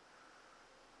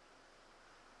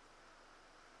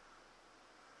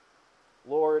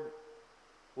 Lord,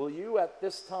 will you at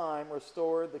this time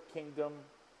restore the kingdom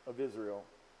of Israel?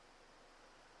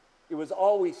 It was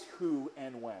always who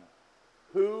and when.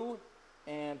 Who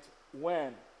and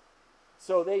when.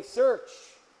 So they searched,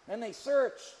 and they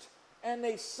searched, and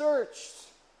they searched.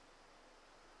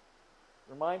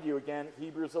 Remind you again,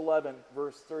 Hebrews 11,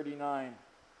 verse 39.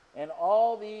 And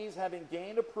all these, having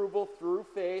gained approval through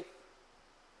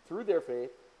their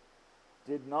faith,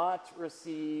 did not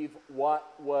receive what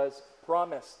was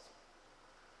promised.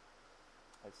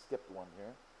 I skipped one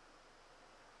here.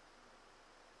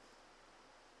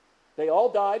 They all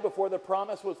died before the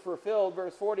promise was fulfilled,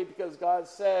 verse 40, because God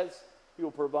says he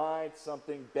will provide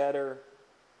something better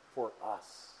for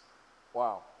us.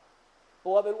 Wow.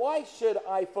 Beloved, why should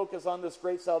I focus on this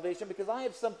great salvation? Because I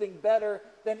have something better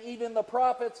than even the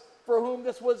prophets, for whom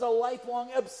this was a lifelong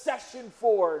obsession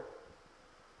for.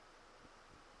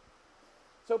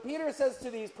 So Peter says to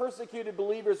these persecuted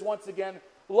believers once again,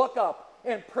 look up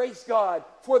and praise God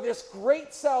for this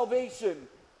great salvation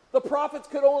the prophets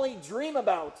could only dream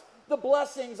about. The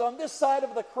blessings on this side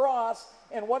of the cross,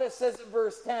 and what it says in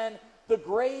verse 10, the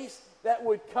grace that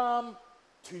would come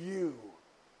to you.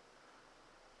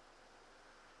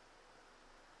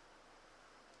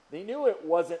 They knew it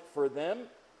wasn't for them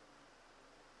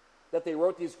that they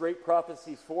wrote these great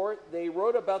prophecies for. They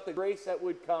wrote about the grace that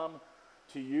would come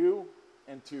to you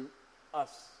and to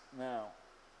us now.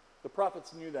 The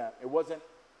prophets knew that. It wasn't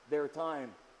their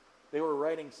time. They were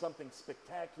writing something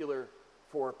spectacular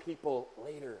for people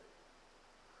later.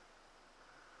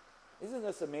 Isn't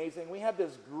this amazing? We have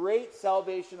this great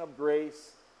salvation of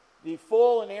grace, the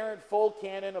full, inerrant, full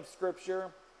canon of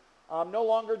Scripture. No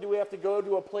longer do we have to go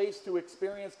to a place to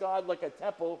experience God like a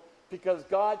temple, because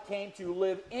God came to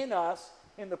live in us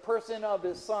in the person of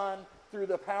his Son through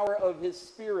the power of his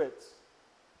Spirit.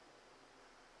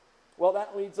 Well,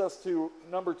 that leads us to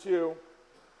number 2.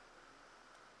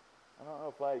 I don't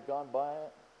know if I had gone by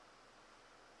it.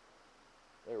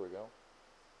 There we go.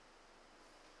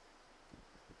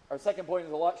 Our second point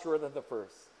is a lot shorter than the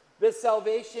first. This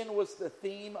salvation was the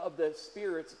theme of the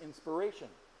Spirit's inspiration.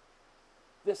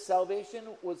 This salvation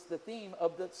was the theme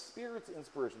of the Spirit's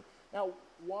inspiration. Now,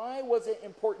 why was it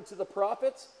important to the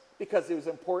prophets? Because it was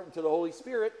important to the Holy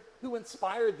Spirit, who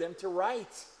inspired them to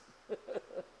write.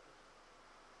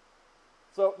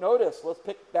 So notice, let's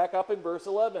pick back up in verse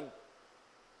 11.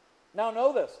 Now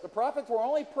know this, the prophets were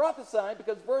only prophesying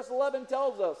because verse 11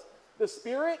 tells us the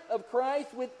Spirit of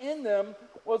Christ within them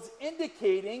was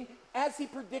indicating, as he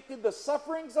predicted the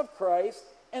sufferings of Christ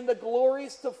and the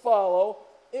glories to follow,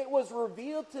 it was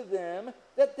revealed to them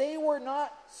that they were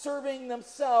not serving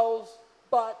themselves,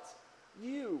 but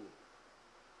you.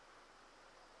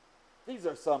 These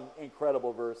are some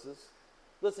incredible verses.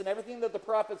 Listen, everything that the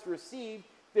prophets received,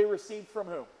 they received from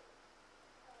whom?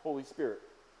 Holy Spirit.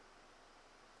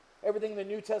 Everything the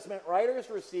New Testament writers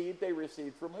received, they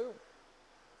received from who?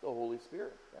 The Holy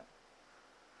Spirit. Yeah.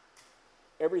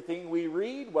 Everything we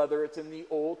read, whether it's in the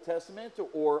Old Testament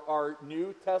or our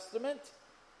New Testament,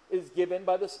 is given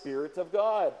by the Spirit of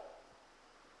God.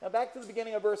 Now back to the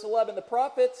beginning of verse 11. The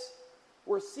prophets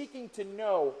were seeking to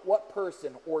know what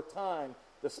person or time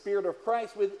the Spirit of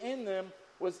Christ within them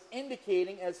was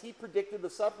indicating as he predicted the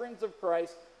sufferings of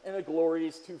Christ and the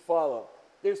glories to follow.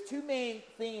 There's two main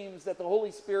themes that the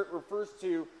Holy Spirit refers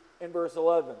to in verse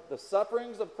 11. The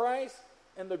sufferings of Christ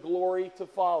and the glory to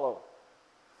follow.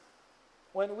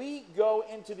 When we go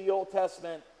into the Old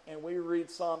Testament and we read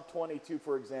Psalm 22,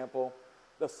 for example,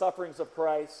 the sufferings of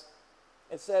Christ,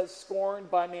 it says,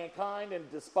 scorned by mankind and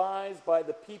despised by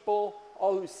the people,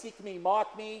 all who seek me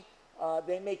mock me.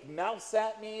 They make mouths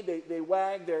at me. They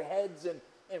wag their heads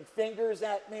and fingers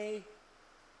at me.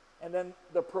 And then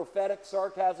the prophetic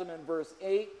sarcasm in verse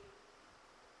 8.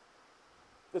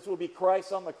 This will be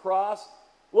Christ on the cross.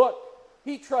 Look,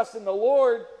 he trusts in the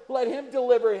Lord. Let him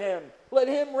deliver him. Let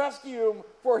him rescue him,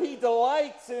 for he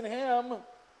delights in him.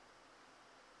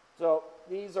 So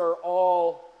these are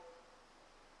all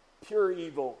pure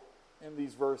evil in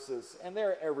these verses, and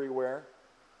they're everywhere.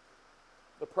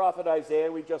 The prophet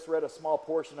Isaiah, we just read a small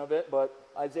portion of it, but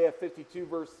Isaiah 52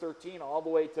 verse 13 all the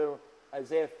way to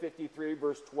Isaiah 53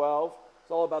 verse 12.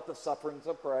 It's all about the sufferings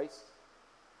of Christ.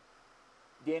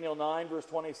 Daniel 9 verse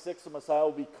 26, the Messiah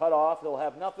will be cut off, he'll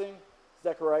have nothing.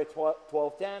 Zechariah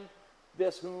 12:10,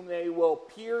 this whom they will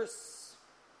pierce.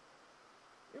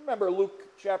 You remember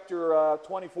Luke chapter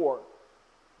 24.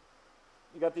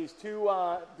 You got these two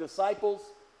disciples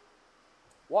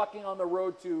walking on the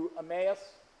road to Emmaus.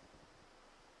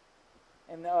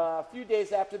 And a few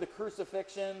days after the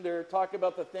crucifixion, they're talking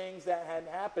about the things that had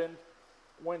happened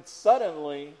when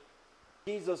suddenly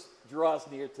Jesus draws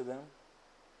near to them.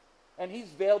 And he's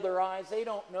veiled their eyes. They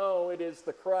don't know it is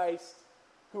the Christ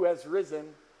who has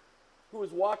risen, who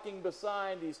is walking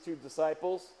beside these two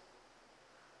disciples.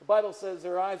 The Bible says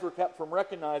their eyes were kept from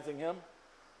recognizing him.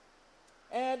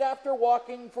 And after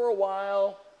walking for a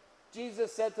while,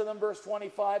 Jesus said to them, verse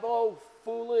 25, "Oh,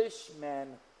 foolish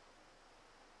men,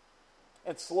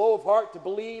 and slow of heart to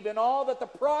believe in all that the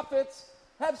prophets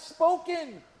have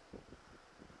spoken.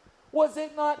 Was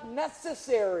it not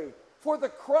necessary for the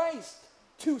Christ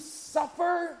to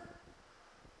suffer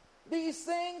these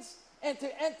things and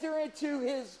to enter into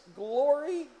his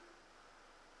glory?"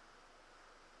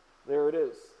 There it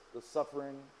is, the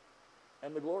suffering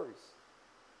and the glories.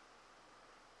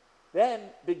 Then,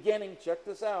 beginning, check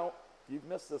this out, if you've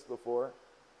missed this before,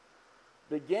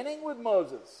 beginning with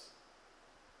Moses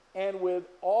and with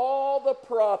all the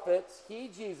prophets, he,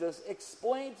 Jesus,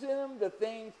 explained to them the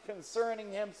things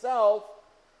concerning himself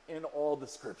in all the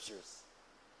scriptures.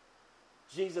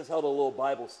 Jesus held a little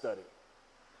Bible study.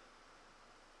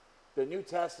 The New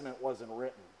Testament wasn't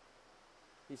written.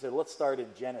 He said, let's start in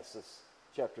Genesis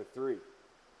chapter 3,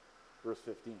 verse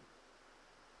 15.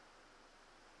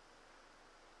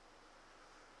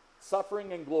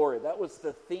 Suffering and glory, that was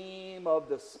the theme of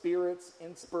the Spirit's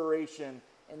inspiration,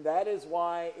 and that is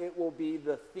why it will be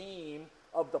the theme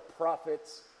of the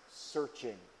prophets'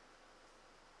 searching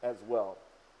as well.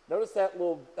 Notice that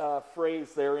little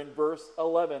phrase there in verse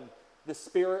 11, the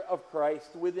Spirit of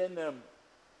Christ within them.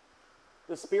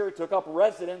 The Spirit took up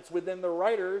residence within the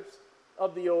writers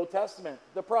of the Old Testament,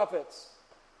 the prophets.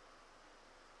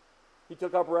 He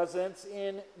took up residence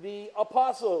in the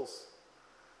apostles.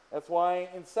 That's why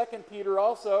in 2 Peter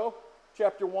also,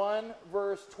 chapter 1,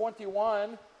 verse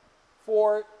 21,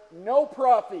 for no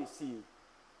prophecy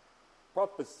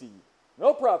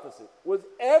was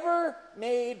ever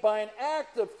made by an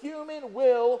act of human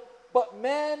will, but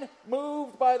men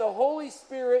moved by the Holy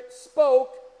Spirit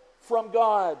spoke from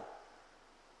God.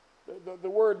 The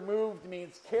word moved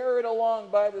means carried along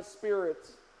by the Spirit.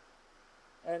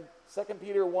 And 2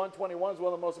 Peter 1:21 is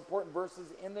one of the most important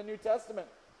verses in the New Testament.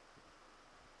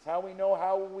 It's how we know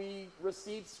how we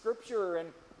receive Scripture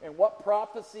and what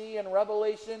prophecy and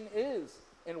revelation is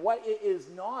and what it is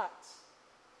not.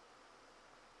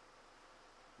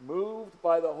 Moved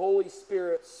by the Holy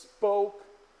Spirit, spoke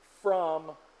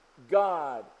from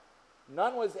God.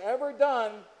 None was ever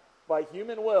done by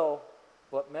human will,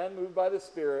 but men moved by the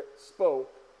Spirit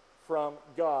spoke from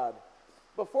God.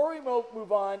 Before we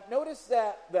move on, notice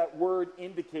that word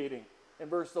indicating in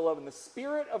verse 11. The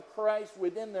Spirit of Christ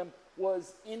within them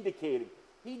was indicating.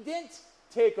 He didn't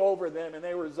take over them and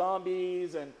they were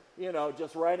zombies and,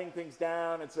 just writing things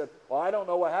down and said, well, I don't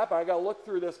know what happened. I got to look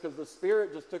through this because the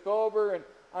Spirit just took over and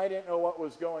I didn't know what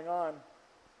was going on.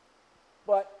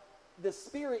 But the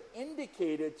Spirit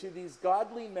indicated to these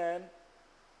godly men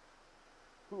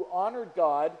who honored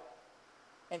God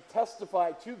and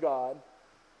testified to God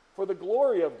for the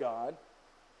glory of God,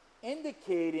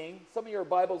 indicating, some of your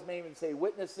Bibles may even say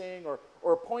witnessing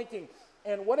or pointing.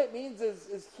 And what it means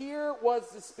is here was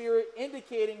the Spirit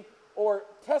indicating or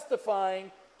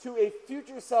testifying to a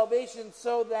future salvation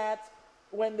so that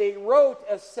when they wrote,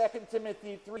 as 2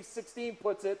 Timothy 3:16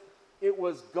 puts it, it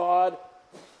was God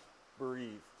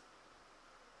breathed.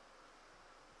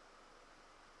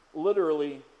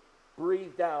 Literally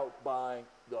breathed out by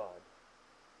God.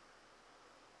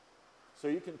 So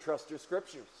you can trust your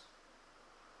scriptures.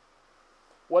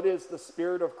 What is the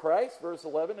Spirit of Christ? Verse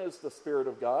 11 is the Spirit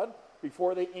of God.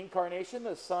 Before the incarnation,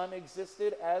 the Son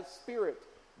existed as Spirit.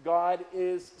 God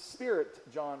is Spirit,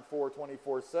 John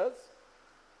 4:24 says.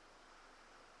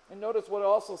 And notice what it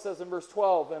also says in verse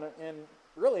 12, and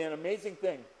really an amazing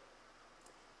thing.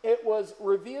 It was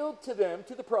revealed to them,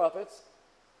 to the prophets,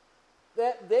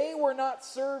 that they were not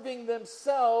serving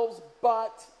themselves,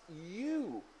 but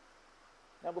you.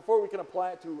 Now, before we can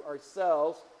apply it to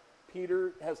ourselves,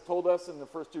 Peter has told us in the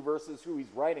first two verses who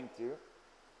he's writing to.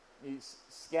 He's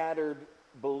scattered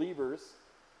believers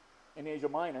in Asia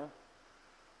Minor.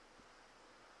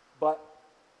 But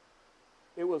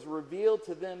it was revealed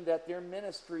to them that their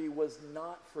ministry was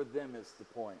not for them, is the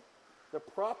point. The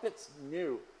prophets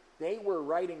knew they were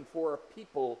writing for a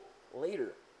people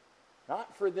later.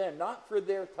 Not for them, not for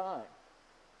their time.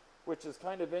 Which is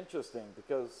kind of interesting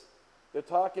because they're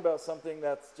talking about something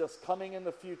that's just coming in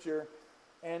the future.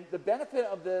 And the benefit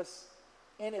of this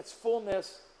in its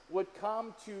fullness would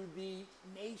come to the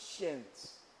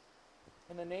nations.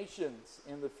 And the nations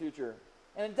in the future.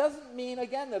 And it doesn't mean,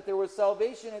 again, that there was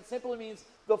salvation. It simply means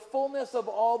the fullness of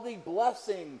all the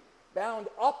blessing bound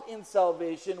up in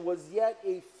salvation was yet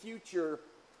a future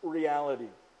reality.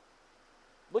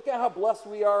 Look at how blessed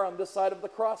we are on this side of the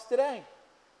cross today.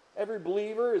 Every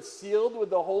believer is sealed with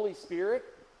the Holy Spirit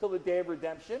till the day of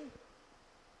redemption.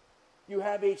 You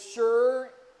have a sure,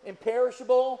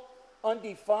 imperishable,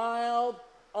 undefiled,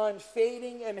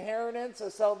 unfading inheritance,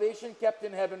 a salvation kept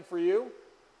in heaven for you.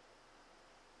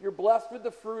 You're blessed with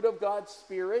the fruit of God's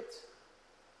Spirit.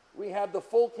 We have the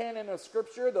full canon of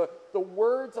Scripture, the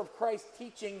words of Christ's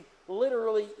teaching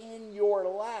literally in your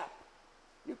lap.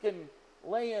 You can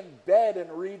lay in bed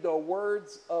and read the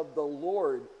words of the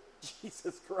Lord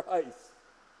Jesus Christ.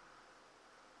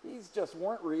 These just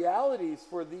weren't realities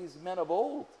for these men of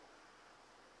old.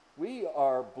 We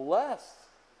are blessed.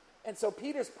 And so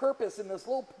Peter's purpose in this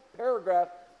little paragraph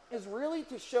is really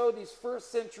to show these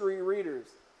first century readers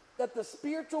that the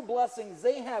spiritual blessings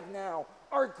they have now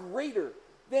are greater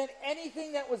than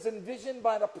anything that was envisioned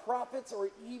by the prophets or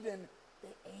even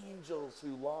the angels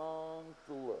who long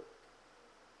to look.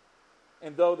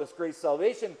 And though this great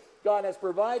salvation God has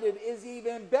provided is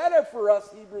even better for us,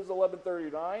 Hebrews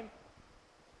 11:39,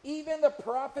 even the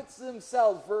prophets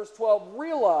themselves, verse 12,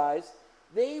 realized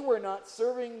they were not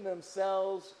serving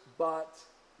themselves but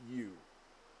you.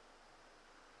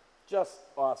 Just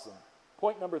awesome.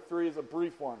 Point number 3 is a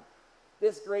brief one.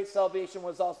 This great salvation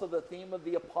was also the theme of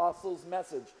the apostles'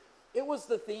 message. It was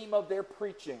the theme of their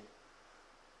preaching.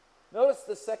 Notice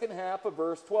the second half of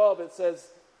verse 12. It says,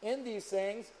 in these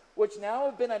things, which now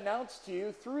have been announced to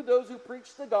you through those who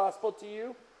preach the gospel to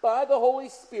you by the Holy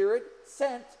Spirit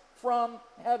sent from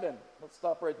heaven. Let's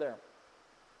stop right there.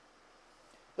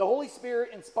 The Holy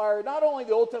Spirit inspired not only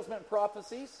the Old Testament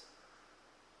prophecies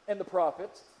and the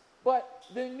prophets, but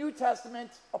the New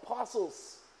Testament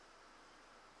apostles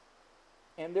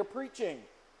and their preaching.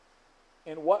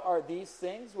 And what are these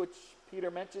things which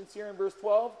Peter mentions here in verse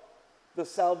 12? The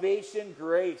salvation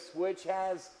grace which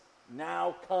has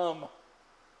now come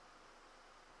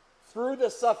through the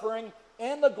suffering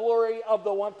and the glory of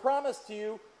the one promised to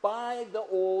you by the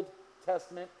Old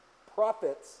Testament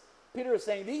prophets. Peter is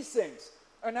saying these things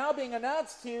are now being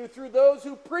announced to you through those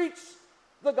who preach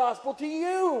the gospel to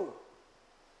you,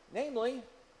 namely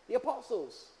the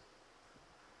apostles.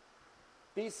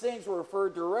 These things were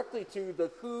referred directly to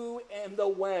the who and the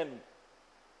when.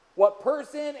 What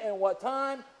person and what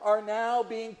time are now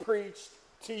being preached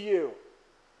to you.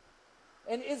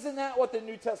 And isn't that what the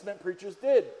New Testament preachers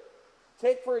did?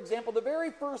 Take, for example, the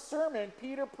very first sermon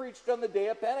Peter preached on the day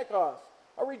of Pentecost.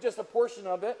 I'll read just a portion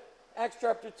of it. Acts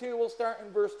chapter 2, we'll start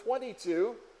in verse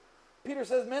 22. Peter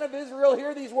says, men of Israel,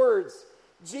 hear these words.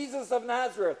 Jesus of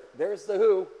Nazareth, there's the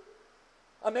who.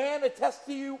 A man attested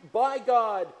to you by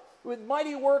God with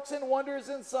mighty works and wonders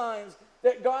and signs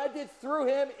that God did through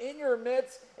him in your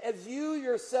midst, as you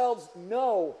yourselves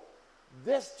know.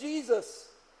 This Jesus,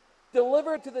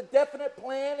 delivered to the definite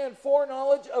plan and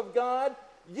foreknowledge of God,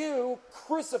 you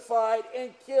crucified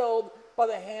and killed by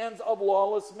the hands of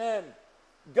lawless men.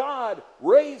 God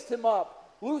raised him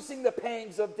up, loosing the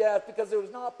pangs of death, because it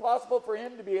was not possible for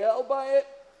him to be held by it.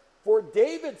 For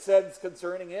David says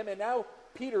concerning him, and now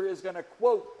Peter is going to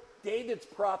quote David's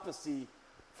prophecy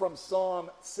from Psalm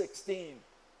 16.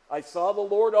 I saw the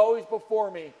Lord always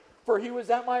before me, for he was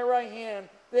at my right hand,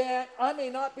 that I may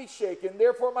not be shaken.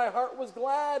 Therefore my heart was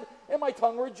glad, and my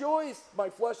tongue rejoiced. My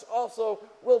flesh also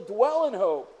will dwell in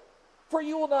hope. For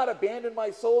you will not abandon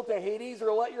my soul to Hades,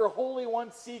 or let your Holy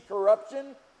One see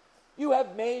corruption. You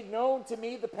have made known to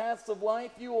me the paths of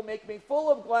life. You will make me full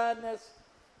of gladness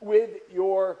with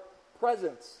your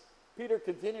presence. Peter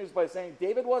continues by saying,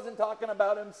 David wasn't talking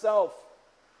about himself.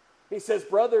 He says,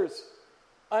 brothers,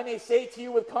 I may say to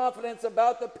you with confidence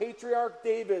about the patriarch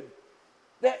David,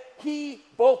 that he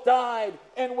both died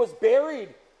and was buried,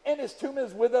 and his tomb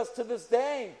is with us to this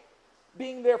day.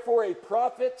 Being therefore a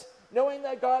prophet, knowing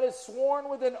that God has sworn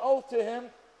with an oath to him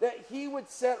that he would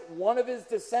set one of his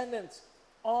descendants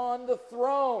on the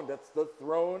throne. That's the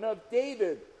throne of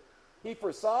David. He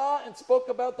foresaw and spoke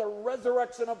about the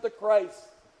resurrection of the Christ,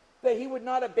 that he would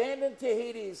not abandon to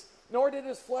Hades, nor did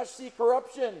his flesh see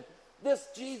corruption. This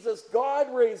Jesus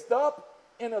God raised up,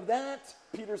 and of that,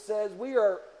 Peter says, we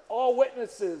are all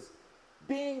witnesses,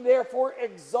 being therefore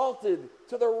exalted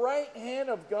to the right hand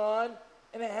of God,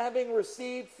 and having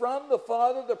received from the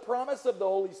Father the promise of the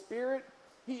Holy Spirit,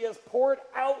 he has poured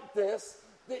out this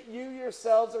that you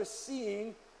yourselves are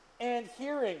seeing and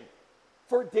hearing.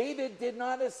 For David did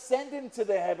not ascend into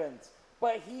the heavens,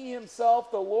 but he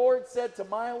himself, the Lord, said to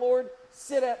my Lord,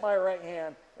 sit at my right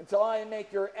hand until I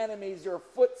make your enemies your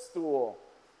footstool.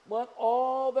 Let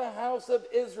all the house of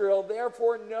Israel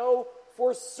therefore know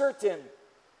for certain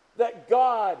that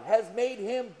God has made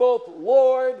him both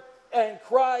Lord and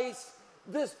Christ,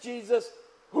 this Jesus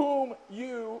whom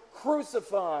you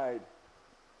crucified.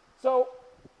 So,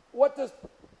 what does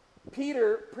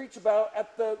Peter preach about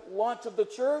at the launch of the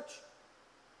church?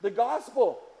 The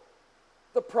gospel.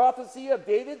 The prophecy of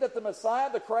David that the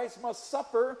Messiah, the Christ, must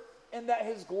suffer and that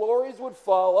his glories would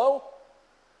follow.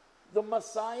 The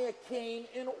Messiah came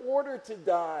in order to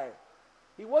die.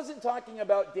 He wasn't talking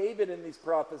about David in these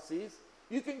prophecies.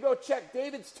 You can go check.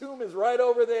 David's tomb is right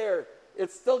over there.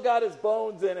 It's still got his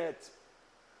bones in it.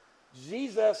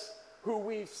 Jesus, who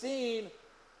we've seen,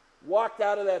 walked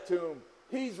out of that tomb.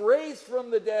 He's raised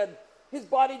from the dead. His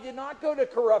body did not go to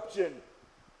corruption.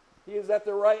 He is at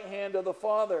the right hand of the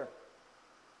Father.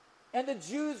 And the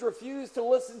Jews refused to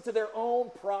listen to their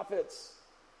own prophets.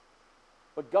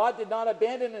 But God did not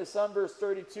abandon his son, verse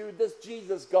 32. This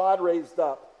Jesus God raised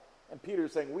up. And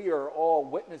Peter's saying, we are all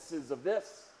witnesses of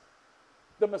this.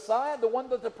 The Messiah, the one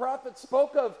that the prophet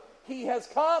spoke of, he has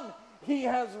come. He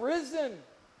has risen.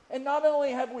 And not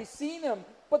only have we seen him,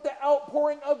 but the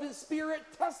outpouring of his Spirit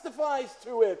testifies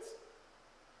to it.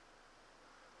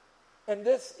 And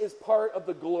this is part of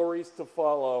the glories to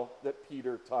follow that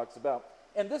Peter talks about.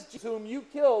 And this Jesus whom you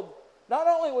killed, not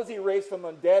only was he raised from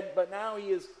the dead, but now he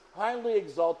is highly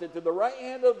exalted to the right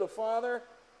hand of the Father.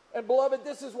 And beloved,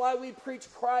 this is why we preach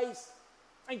Christ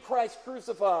and Christ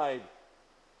crucified.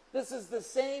 This is the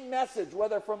same message,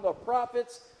 whether from the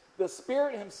prophets, the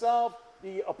Spirit himself,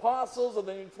 the apostles of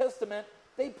the New Testament,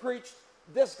 they preached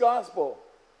this gospel.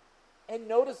 And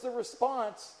notice the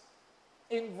response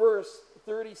in verse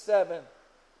 37.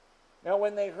 Now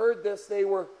when they heard this, they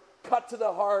were cut to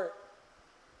the heart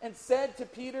and said to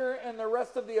Peter and the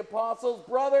rest of the apostles,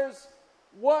 brothers,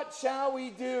 what shall we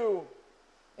do?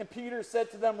 And Peter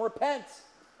said to them, repent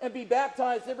and be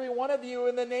baptized, every one of you,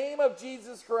 in the name of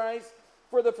Jesus Christ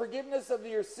for the forgiveness of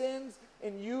your sins,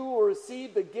 and you will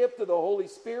receive the gift of the Holy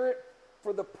Spirit.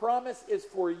 For the promise is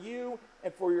for you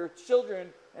and for your children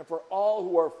and for all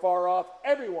who are far off,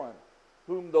 everyone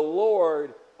whom the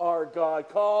Lord our God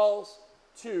calls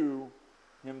to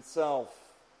himself.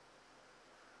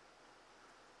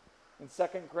 In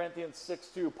 2 Corinthians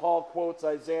 6:2, Paul quotes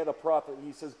Isaiah the prophet.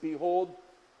 He says, behold,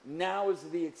 now is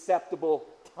the acceptable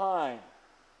time.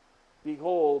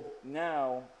 Behold,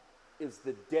 now is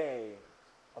the day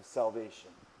of salvation.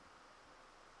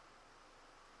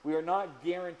 We are not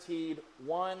guaranteed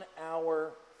 1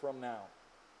 hour from now.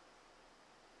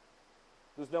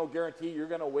 There's no guarantee you're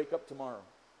going to wake up tomorrow.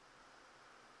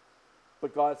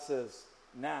 But God says,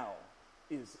 now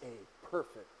is a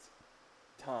perfect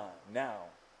time. Now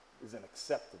is an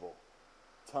acceptable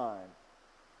time.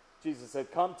 Jesus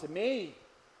said, come to me,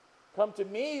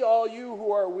 all you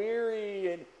who are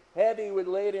weary and heavy with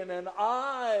laden, and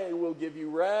I will give you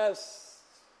rest.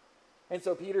 And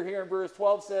so Peter here in verse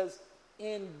 12 says,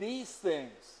 in these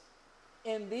things,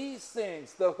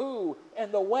 the who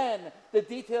and the when, the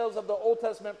details of the Old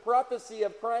Testament prophecy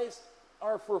of Christ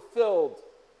are fulfilled,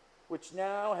 which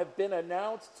now have been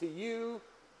announced to you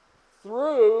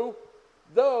through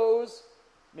those,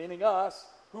 meaning us,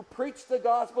 who preach the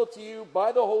gospel to you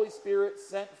by the Holy Spirit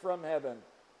sent from heaven.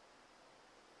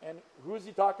 And who is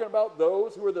he talking about?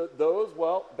 Those. Who are those?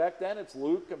 Well, back then it's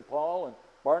Luke and Paul and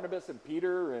Barnabas and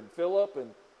Peter and Philip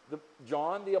and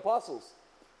John, the apostles.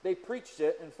 They preached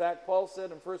it. In fact, Paul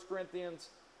said in 1 Corinthians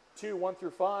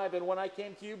 2:1-5, and when I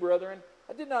came to you, brethren,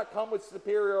 I did not come with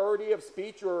superiority of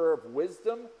speech or of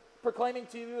wisdom, proclaiming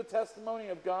to you the testimony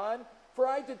of God, for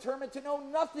I determined to know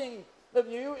nothing of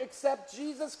you except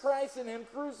Jesus Christ and him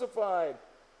crucified.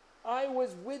 I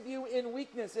was with you in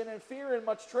weakness and in fear and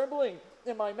much trembling.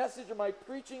 And my message and my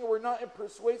preaching were not in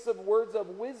persuasive words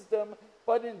of wisdom,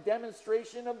 but in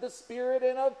demonstration of the Spirit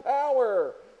and of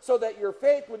power, so that your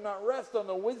faith would not rest on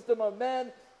the wisdom of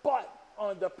men, but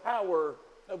on the power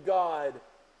of God.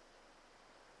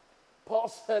 Paul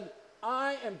said,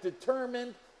 I am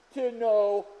determined to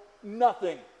know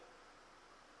nothing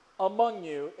among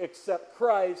you except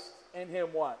Christ and him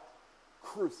what?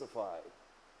 crucified.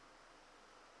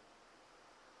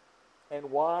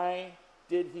 And why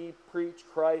did he preach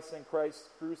Christ and Christ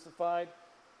crucified?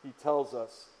 He tells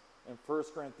us in 1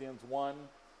 Corinthians 1,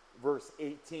 verse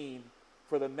 18,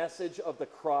 for the message of the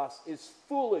cross is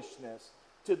foolishness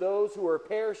to those who are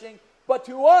perishing, but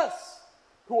to us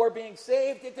who are being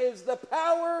saved, it is the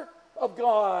power of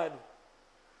God.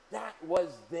 That was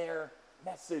their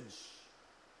message.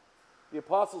 The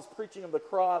apostles' preaching of the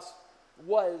cross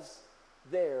was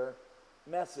their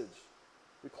message.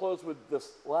 We close with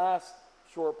this last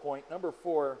short point. Number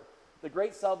 4, the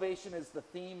great salvation is the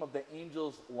theme of the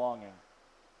angel's longing.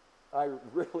 I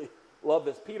really love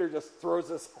this. Peter just throws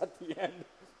this at the end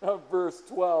of verse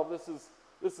 12.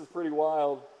 This is pretty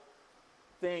wild.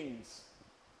 Things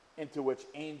into which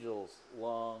angels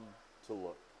long to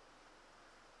look.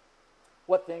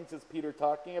 What things is Peter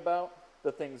talking about?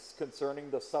 The things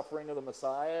concerning the suffering of the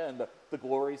Messiah and the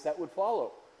glories that would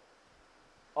follow.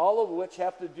 All of which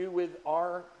have to do with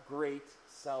our great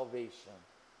salvation.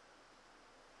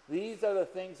 These are the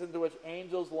things into which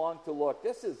angels long to look.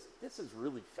 This is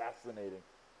really fascinating.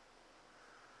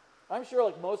 I'm sure,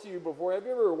 like most of you before, have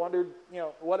you ever wondered,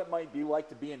 what it might be like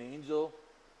to be an angel?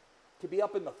 To be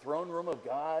up in the throne room of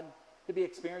God? To be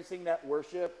experiencing that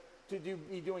worship? To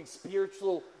be doing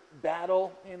spiritual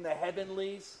battle in the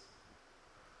heavenlies?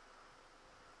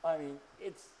 I mean,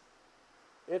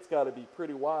 it's got to be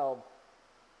pretty wild.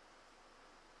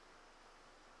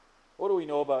 What do we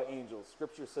know about angels?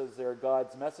 Scripture says they're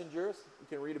God's messengers. You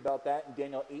can read about that in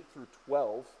Daniel 8 through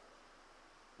 12.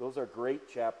 Those are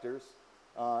great chapters.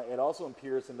 It also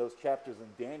appears in those chapters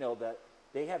in Daniel that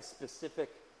they have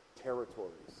specific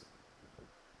territories.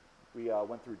 We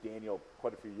went through Daniel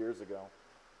quite a few years ago.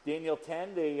 Daniel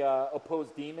 10, they oppose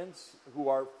demons who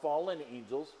are fallen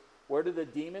angels. Where do the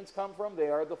demons come from? They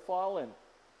are the fallen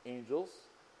angels.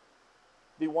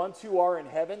 The ones who are in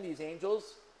heaven, these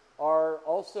angels, are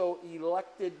also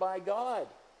elected by God.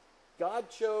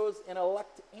 God chose and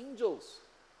elect angels.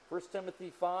 1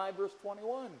 Timothy 5, verse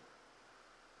 21.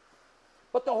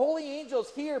 But the holy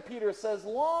angels here, Peter says,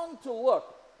 long to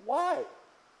look. Why?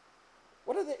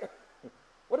 What are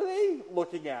they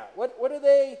looking at? What are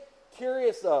they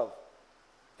curious of?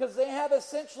 Because they have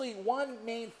essentially one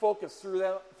main focus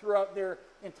throughout their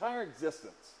entire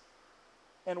existence.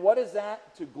 And what is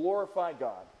that? To glorify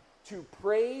God, to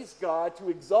praise God, to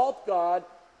exalt God.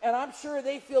 And I'm sure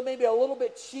they feel maybe a little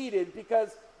bit cheated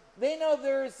because they know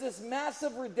there is this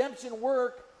massive redemption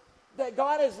work that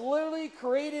God has literally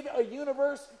created a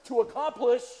universe to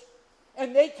accomplish,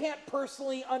 and they can't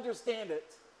personally understand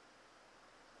it.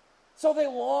 So they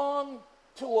long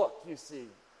to look, you see.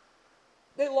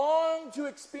 They long to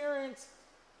experience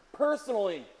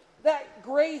personally that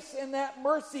grace and that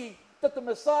mercy that the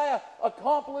Messiah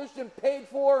accomplished and paid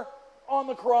for on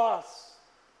the cross.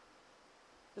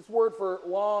 This word for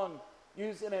long,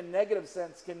 used in a negative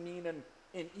sense, can mean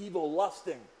an evil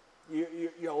lusting.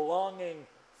 You're longing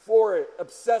for it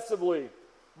obsessively.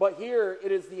 But here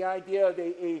it is the idea of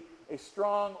a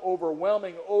strong,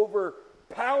 overwhelming,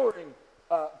 overpowering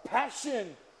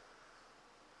passion,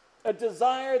 a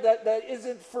desire that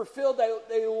isn't fulfilled, that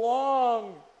they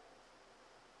long.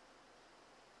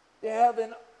 They have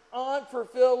an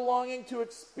unfulfilled longing to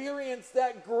experience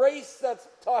that grace that's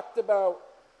talked about.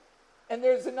 And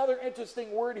there's another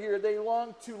interesting word here. They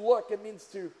long to look. It means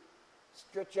to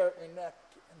stretch out your neck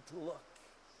and to look.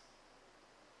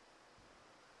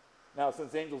 Now,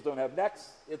 since angels don't have necks,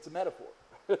 it's a metaphor.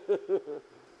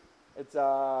 It's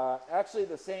actually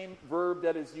the same verb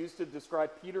that is used to describe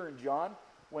Peter and John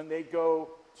when they go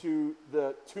to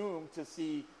the tomb to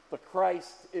see the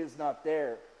Christ is not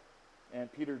there.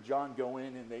 And Peter and John go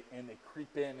in and they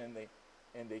creep in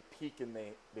and they peek and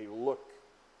they look.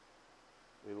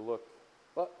 They look.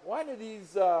 But why do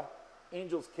these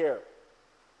angels care?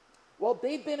 Well,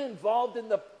 they've been involved in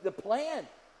the plan.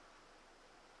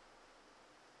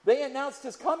 They announced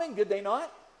his coming, did they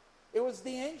not? It was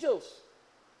the angels.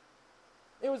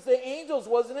 It was the angels,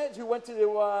 wasn't it, who went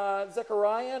to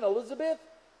Zechariah and Elizabeth?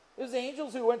 It was the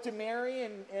angels who went to Mary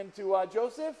and to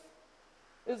Joseph.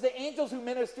 It was the angels who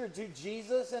ministered to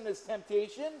Jesus and his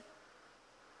temptation.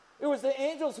 It was the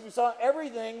angels who saw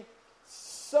everything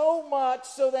so much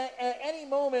so that at any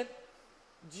moment,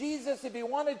 Jesus, if he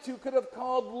wanted to, could have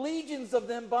called legions of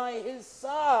them by his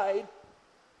side.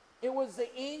 It was the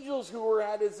angels who were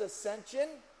at his ascension.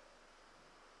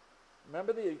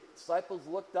 Remember, the disciples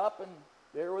looked up and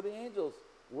there were the angels.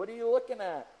 What are you looking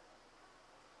at?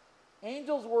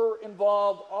 Angels were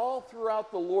involved all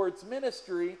throughout the Lord's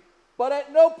ministry, but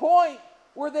at no point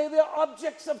were they the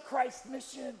objects of Christ's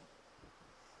mission.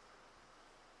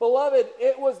 Beloved,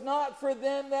 it was not for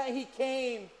them that he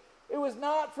came. It was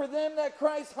not for them that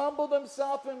Christ humbled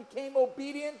himself and became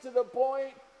obedient to the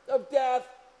point of death,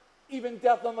 even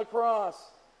death on the cross.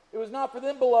 It was not for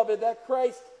them, beloved, that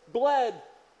Christ bled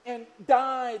and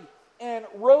died and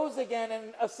rose again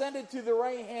and ascended to the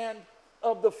right hand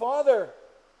of the Father.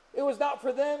 It was not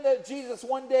for them that Jesus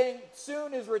one day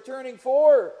soon is returning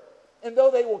for. And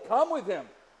though they will come with him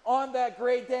on that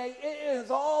great day, it has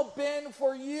all been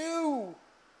for you.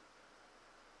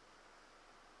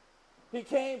 He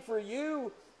came for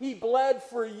you. He bled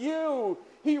for you.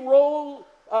 He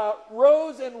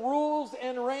rose and rules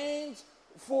and reigns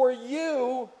for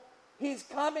you. He's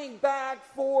coming back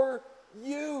for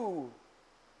you.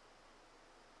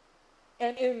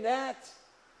 And in that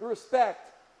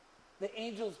respect, the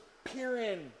angels peer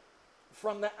in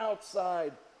from the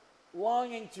outside,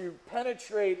 longing to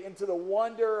penetrate into the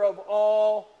wonder of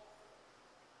all.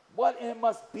 What it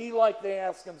must be like, they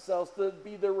ask themselves, to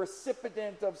be the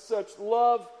recipient of such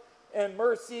love and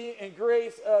mercy and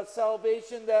grace,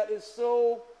 salvation that is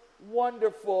so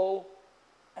wonderful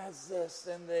as this.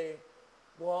 And they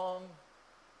long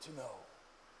to know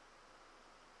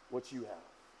what you have.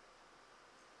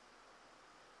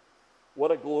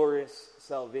 What a glorious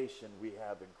salvation we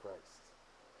have in Christ.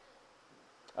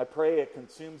 I pray it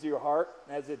consumes your heart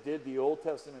as it did the Old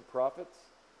Testament prophets,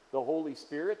 the Holy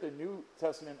Spirit, the New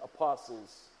Testament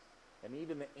apostles, and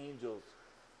even the angels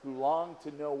who long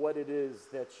to know what it is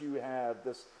that you have,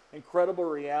 this incredible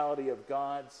reality of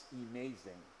God's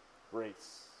amazing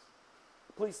grace.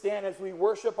 Please stand as we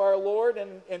worship our Lord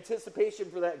in anticipation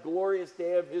for that glorious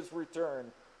day of his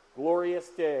return. Glorious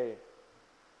day.